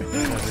there.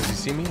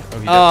 See me?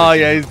 Oh,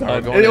 yeah, he's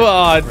done. It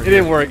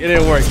didn't work. It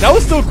didn't work. That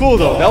was still cool,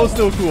 though. That was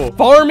still cool.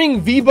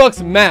 Farming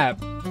V-Bucks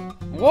map.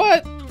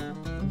 What?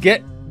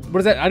 What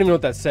is that? I don't even know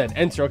what that said.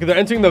 Enter. Okay, they're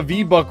entering the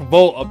V-Buck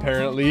vault,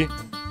 apparently.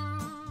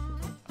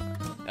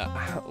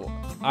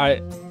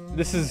 Alright.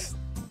 This is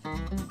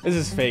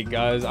fake,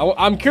 guys.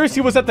 I'm curious to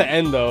see what's at the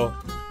end, though.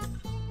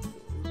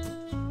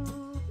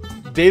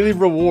 Daily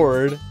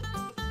reward.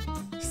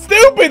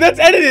 Stupid! That's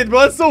edited, bro.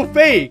 That's so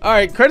fake.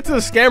 Alright, credit to the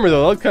scammer,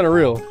 though. That looks kind of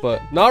real,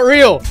 but not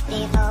real.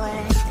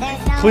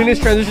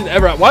 Cleanest transition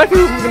ever. Why do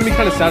I think this is going to be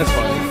kind of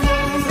satisfying?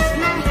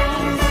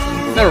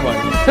 Never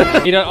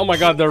mind. You know, oh my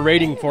god, they're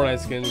raiding Fortnite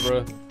skins,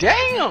 bro.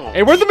 Damn!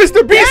 Hey, where's the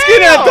Mr. Beast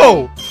skin at,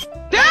 though?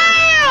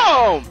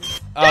 Damn!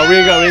 We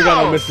ain't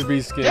got no Mr.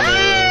 Beast skin.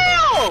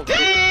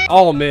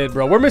 All mid,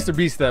 bro. We're Mr.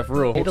 Beast at,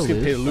 for real. Hope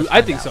pay to lose. I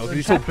think so, because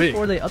he's so big.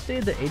 Before they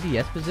updated the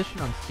ADS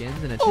position on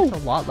skins, and it takes a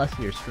lot less of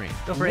your screen.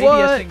 So for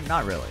ADSing,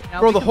 not really.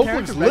 Now, bro, the Hulk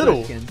looks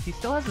little. Skins, he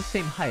still has the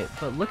same height,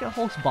 but look at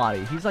Hulk's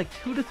body. He's like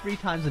 2 to 3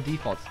 times the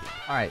default skin.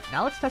 All right,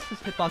 now let's test this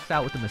hitbox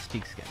out with the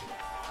Mystique skin.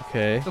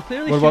 Okay. So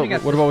clearly, what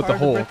about with the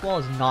Hulk? The brick wall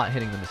is not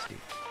hitting the Mystique.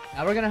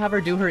 Now we're gonna have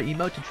her do her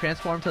emote to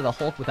transform to the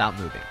Hulk without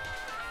moving.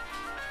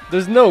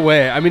 There's no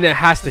way. I mean, it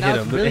has to hit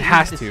him. Really it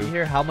has to. See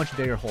here how much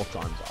bigger Hulk's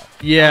arms are.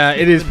 Yeah,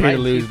 it is pay to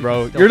lose,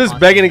 bro. You're just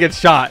begging to get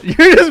shot.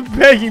 You're just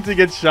begging to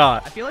get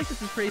shot. I feel like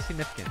this is pretty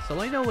significant. So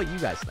let me know what you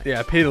guys think.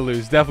 Yeah, pay to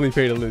lose. Definitely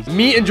pay to lose.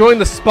 Me enjoying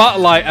the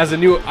spotlight as a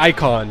new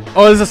icon.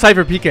 Oh, this is a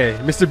Cypher PK.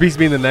 Mr. Beast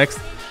being the next.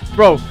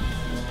 Bro,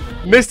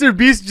 Mr.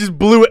 Beast just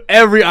blew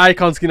every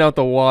icon skin out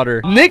the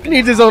water. Nick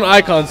needs his own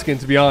icon skin,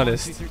 to be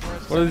honest.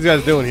 What are these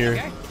guys doing here?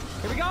 Here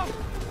we go.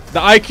 The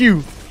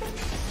IQ.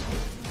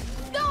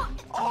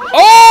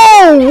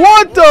 Oh,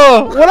 what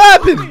the? What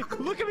happened?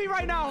 Look at me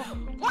right now.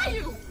 Why are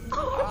you?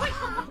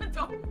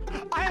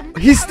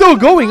 He's still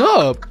going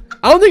up.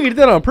 I don't think he did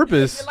that on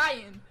purpose.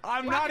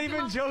 I'm not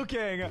even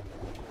joking.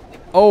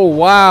 Oh,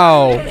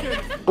 wow.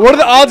 What are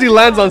the odds he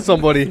lands on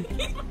somebody?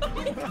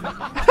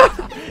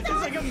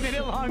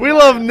 We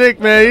love Nick,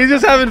 man. He's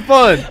just having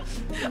fun.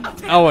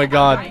 Oh, my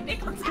God. Can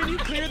you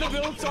clear the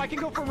build so I can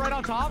go from right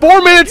on top?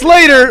 4 minutes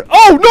later.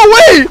 Oh, no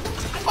way.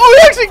 Oh,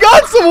 he actually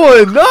got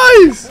someone.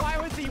 Nice. Why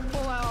was he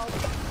full out?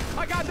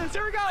 I got this.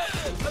 Here we go.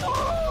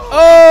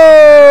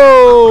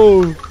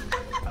 Oh.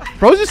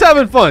 Bro's just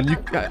having fun.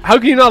 How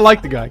can you not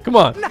like the guy? Come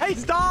on.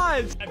 Nice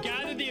dodge.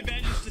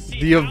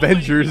 The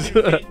Avengers.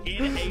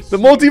 The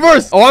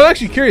multiverse. Oh, I'm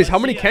actually curious. How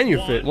many can you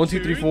fit? 1,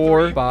 2, 3,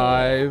 4,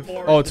 5.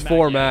 Oh, it's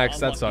 4 max.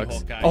 That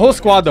sucks. A whole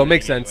squad, though.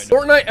 Makes sense.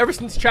 Fortnite, ever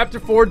since Chapter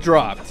 4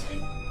 dropped.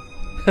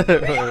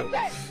 Oh!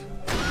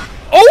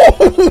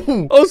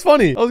 That was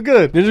funny. That was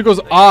good. Ninja goes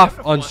off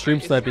on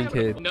stream sniping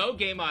kid. No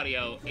game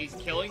audio. He's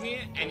killing me,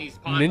 and he's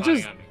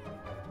Ninja's...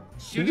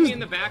 shooting me in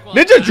the back.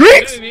 Ninja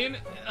drinks? You know what I mean?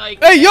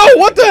 Like, hey, yo,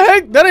 what the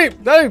heck? That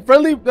ain't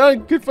friendly. That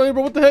ain't kid friendly,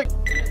 bro. What the heck?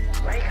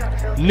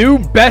 New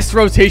best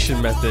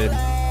rotation method.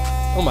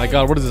 Oh my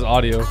god, what is this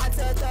audio?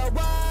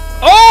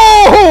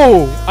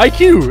 Oh!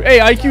 IQ. Hey,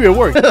 IQ, it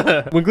worked.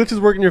 When glitches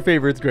work in your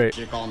favor, it's great.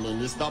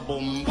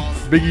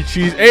 Biggie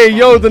Cheese. Hey,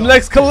 yo, the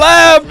next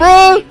collab,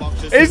 bro.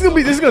 Hey, this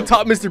is gonna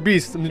top Mr.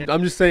 Beast.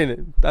 I'm just saying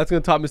it. That's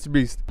gonna top Mr.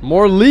 Beast.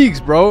 More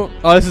leagues, bro.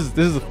 Oh, this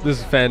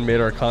is fan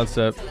made our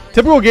concept.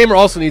 Typical gamer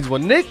also needs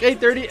one. Nick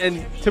 830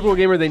 and typical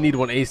gamer, they need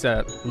one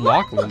ASAP.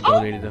 Lachlan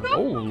donated them.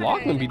 Oh,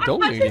 Lachlan be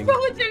donating.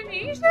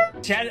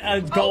 She had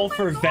a goal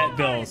for vet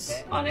bills.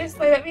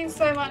 Honestly, that means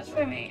so much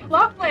for me.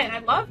 Lachlan, I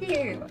love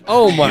you.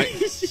 Oh my.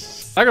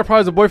 I got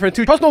probably a boyfriend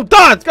too. Trust no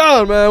dots.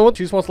 God, man. What?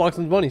 She just wants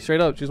Lachlan's money. Straight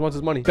up. She just wants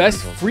his money. Best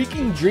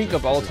freaking drink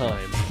of all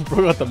time.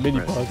 Bro got the mini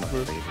pots,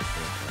 bro.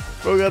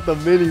 Bro got the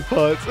mini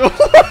pots.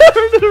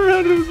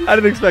 I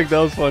didn't expect that.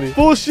 Was funny.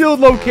 Full shield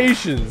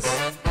locations.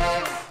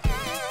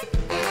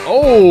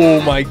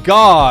 Oh my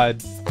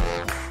god.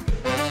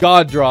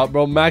 God drop,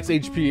 bro. Max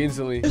HP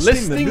instantly.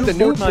 Listing the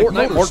new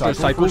Fortnite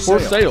motorcycle for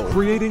sale.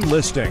 Creating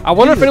listing. I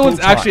wonder if anyone's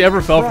actually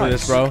ever fell for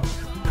this, bro.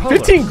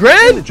 15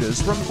 grand?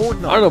 From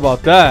Fortnite. I don't know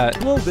about that.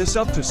 Blow this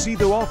up to see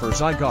the offers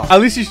I got.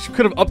 At least you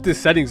could have upped his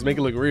settings, make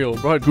it look real.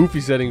 Bro had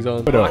goofy settings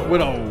on. Widow.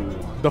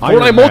 The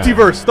Fortnite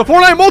multiverse. The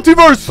Fortnite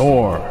multiverse.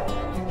 Thor.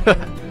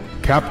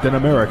 Captain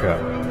America.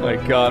 Oh my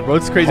god, bro.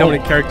 It's crazy how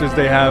many characters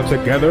they have.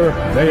 Together,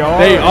 they are.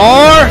 They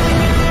are.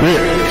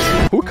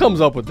 Who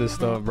comes up with this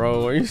stuff,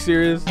 bro? Are you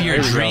serious? Your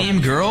dream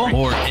girl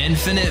or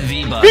infinite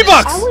V-Bucks?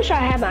 V-Bucks! I wish I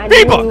had my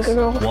V-Bucks! dream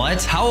girl.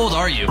 What? How old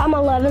are you? I'm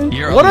 11.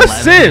 You're what 11 a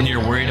sin! And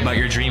you're worried about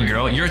your dream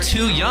girl? You're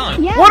too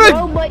young. Yeah, what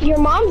bro, but your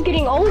mom's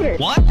getting older.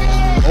 What?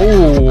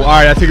 Oh,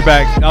 alright, I take it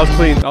back. That was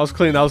clean. That was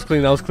clean. That was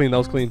clean. That was clean. That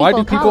was clean. Why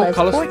do people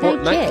call us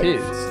Fortnite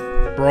kids?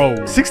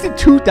 Bro,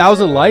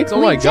 62,000 likes?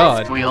 Oh my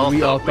god. We all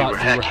thought we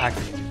were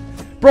hacking.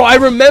 Bro, I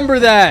remember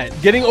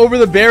that. Getting over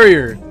the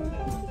barrier.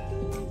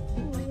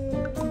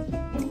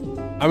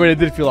 I mean, it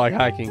did feel like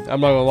hacking. I'm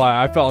not gonna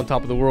lie. I fell on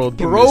top of the world.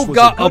 Bro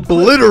got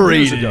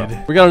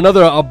obliterated. We got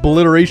another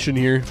obliteration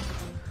here.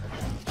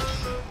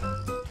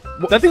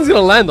 That thing's gonna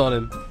land on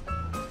him.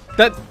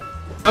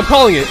 I'm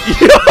calling it.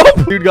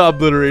 Dude got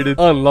obliterated.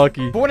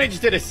 Unlucky. Fortnite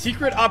just did a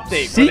secret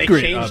update where they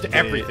changed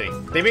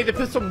everything. They made the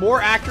pistol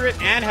more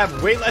accurate and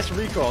have way less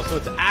recoil, so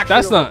it's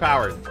actually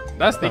overpowered.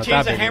 They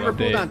changed the hammer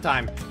cooldown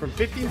time from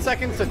 15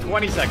 seconds to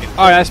 20 seconds.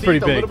 All right, that's pretty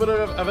big. A little bit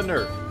of a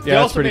nerf.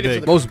 Yeah, that's pretty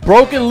big. Most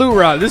broken loot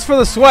route. This is for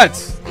the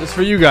sweats. This is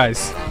for you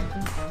guys.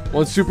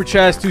 1 super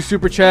chest, 2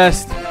 super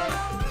chests,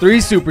 3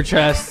 super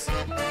chests.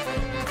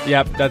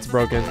 Yep, that's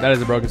broken. That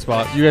is a broken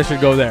spot. You guys should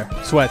go there.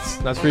 Sweats.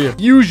 That's for you.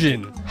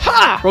 Fusion.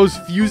 Ha! Bro's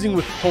fusing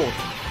with Hulk.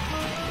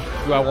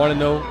 Do I want to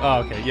know?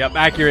 Oh, okay. Yep,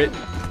 accurate.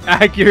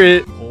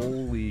 Accurate.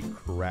 Holy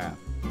crap.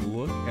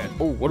 Look at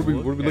what are we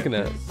looking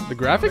at? The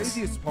graphics? The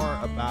craziest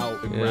part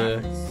about the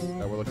graphics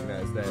that we're looking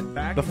at is that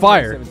back the in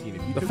fire. 2017,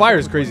 if you The took fire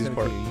is someone craziest from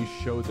part. 2017 and you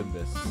showed them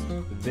this,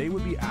 they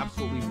would be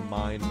absolutely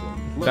mind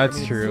blown. Look, That's I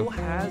mean, true. It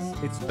still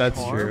has its That's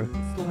charm, true.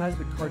 It still has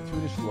the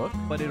cartoonish look,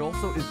 but it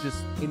also is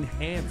just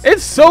enhanced.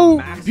 It's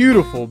so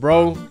beautiful,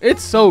 bro.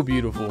 It's so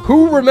beautiful.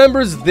 Who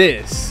remembers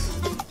this?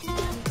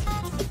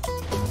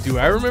 Do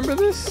I remember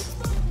this?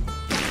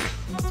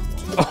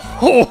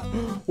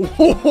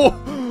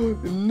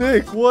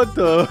 Nick, what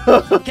the?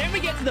 Can we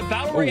get to the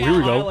battle here we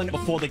royale go. island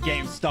before the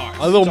game starts?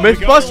 A little So myth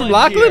we go bust to from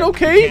land Lachlan? here,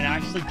 Okay. You can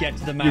actually get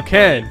to the map. You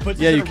can. Puts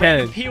us Yeah, in you a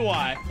red can.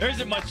 PY. There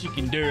isn't much you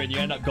can do, and you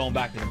end up going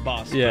back to the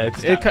bus. Yeah,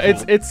 it's a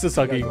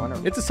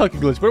sucky. It's a sucky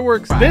glitch, but it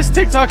works. This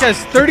TikTok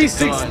has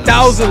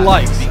 36,000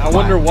 likes. I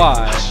wonder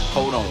why.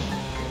 Hold on.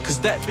 Cause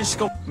that bitch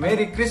go.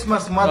 Merry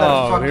Christmas,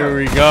 motherfucker. Oh, here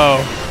we go.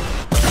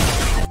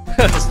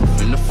 That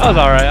was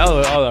alright. That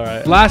was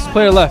alright. Last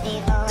player left.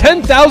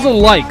 10,000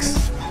 likes.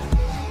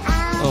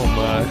 Oh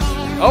my.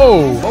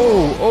 Oh.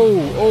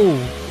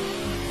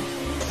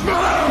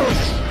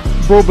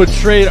 Bro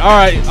betrayed.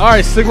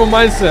 Alright, Sigma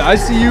mindset. I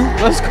see you.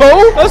 Let's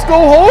go. Let's go,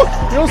 Hulk.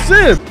 Yo,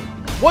 Sim.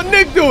 What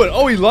Nick doing?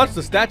 Oh, he launched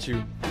the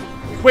statue.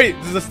 Wait,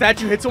 does the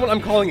statue hit someone?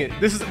 I'm calling it.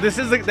 This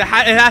is like it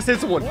has to hit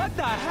someone. What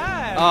the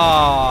heck?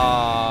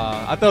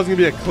 I thought it was gonna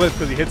be a clip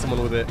because he hit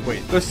someone with it.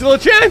 Wait, there's still a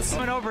chance.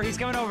 He's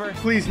coming over.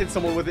 Please hit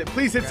someone with it.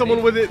 Please hit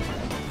someone with it.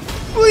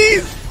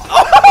 Please.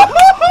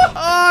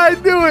 I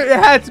knew it. It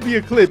had to be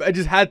a clip. It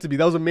just had to be.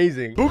 That was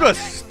amazing. Booga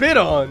spit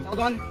on. Hold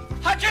on.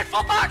 100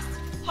 full box.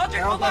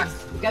 100 full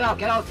box. Get out.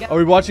 Are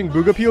we watching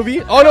Booga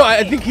POV? Oh no,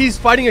 I think he's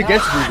fighting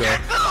against Booga.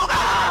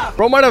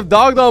 Bro might have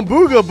dogged on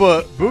Booga,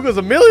 but Booga's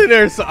a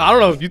millionaire, so I don't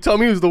know. You tell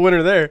me who's the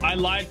winner there. I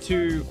lied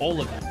to all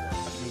of them.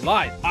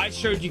 Lied. I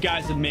showed you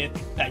guys a myth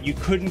that you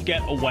couldn't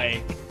get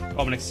away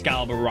from an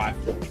Excalibur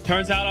rifle.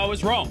 Turns out I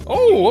was wrong.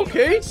 Oh,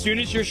 okay. As soon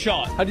as you're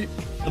shot, how do you...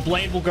 the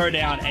blade will go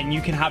down and you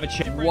can have a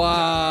chip.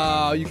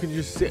 Wow, you can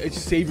just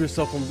save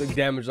yourself from the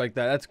damage like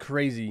that. That's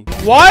crazy.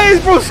 Why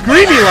is bro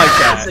screaming like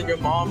that? Said your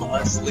mom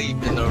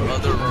asleep in the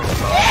other room.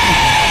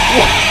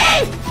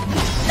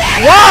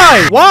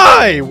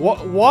 Why?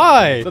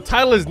 Why? The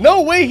title is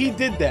No Way He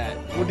Did That.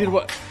 What did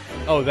what?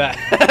 Oh, that.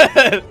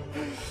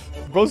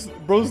 Bro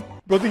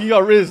think he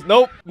got riz.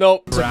 Nope.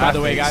 By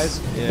the way, guys,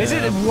 Yeah. this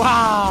is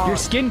wow. Your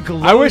skin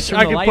glows. I wish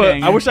I from the could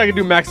lighting. I wish I could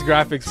do max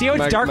graphics. See how it's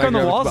max dark on the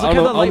graphics, walls? but Look I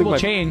how don't the light think will my,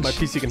 change. My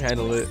PC can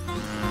handle it.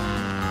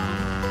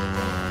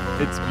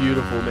 It's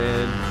beautiful,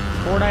 man.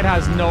 Fortnite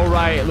has no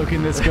right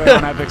looking this good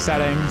on epic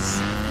settings.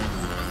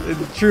 It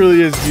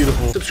truly is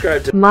beautiful.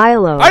 Subscribe to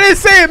Milo. I didn't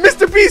say it.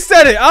 Mr. Beast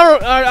said it.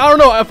 I don't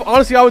know. If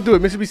honestly I would do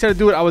it. Mr. Beast said to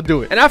do it. I would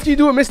do it. And after you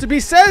do what Mr.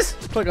 Beast says,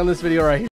 click on this video right here.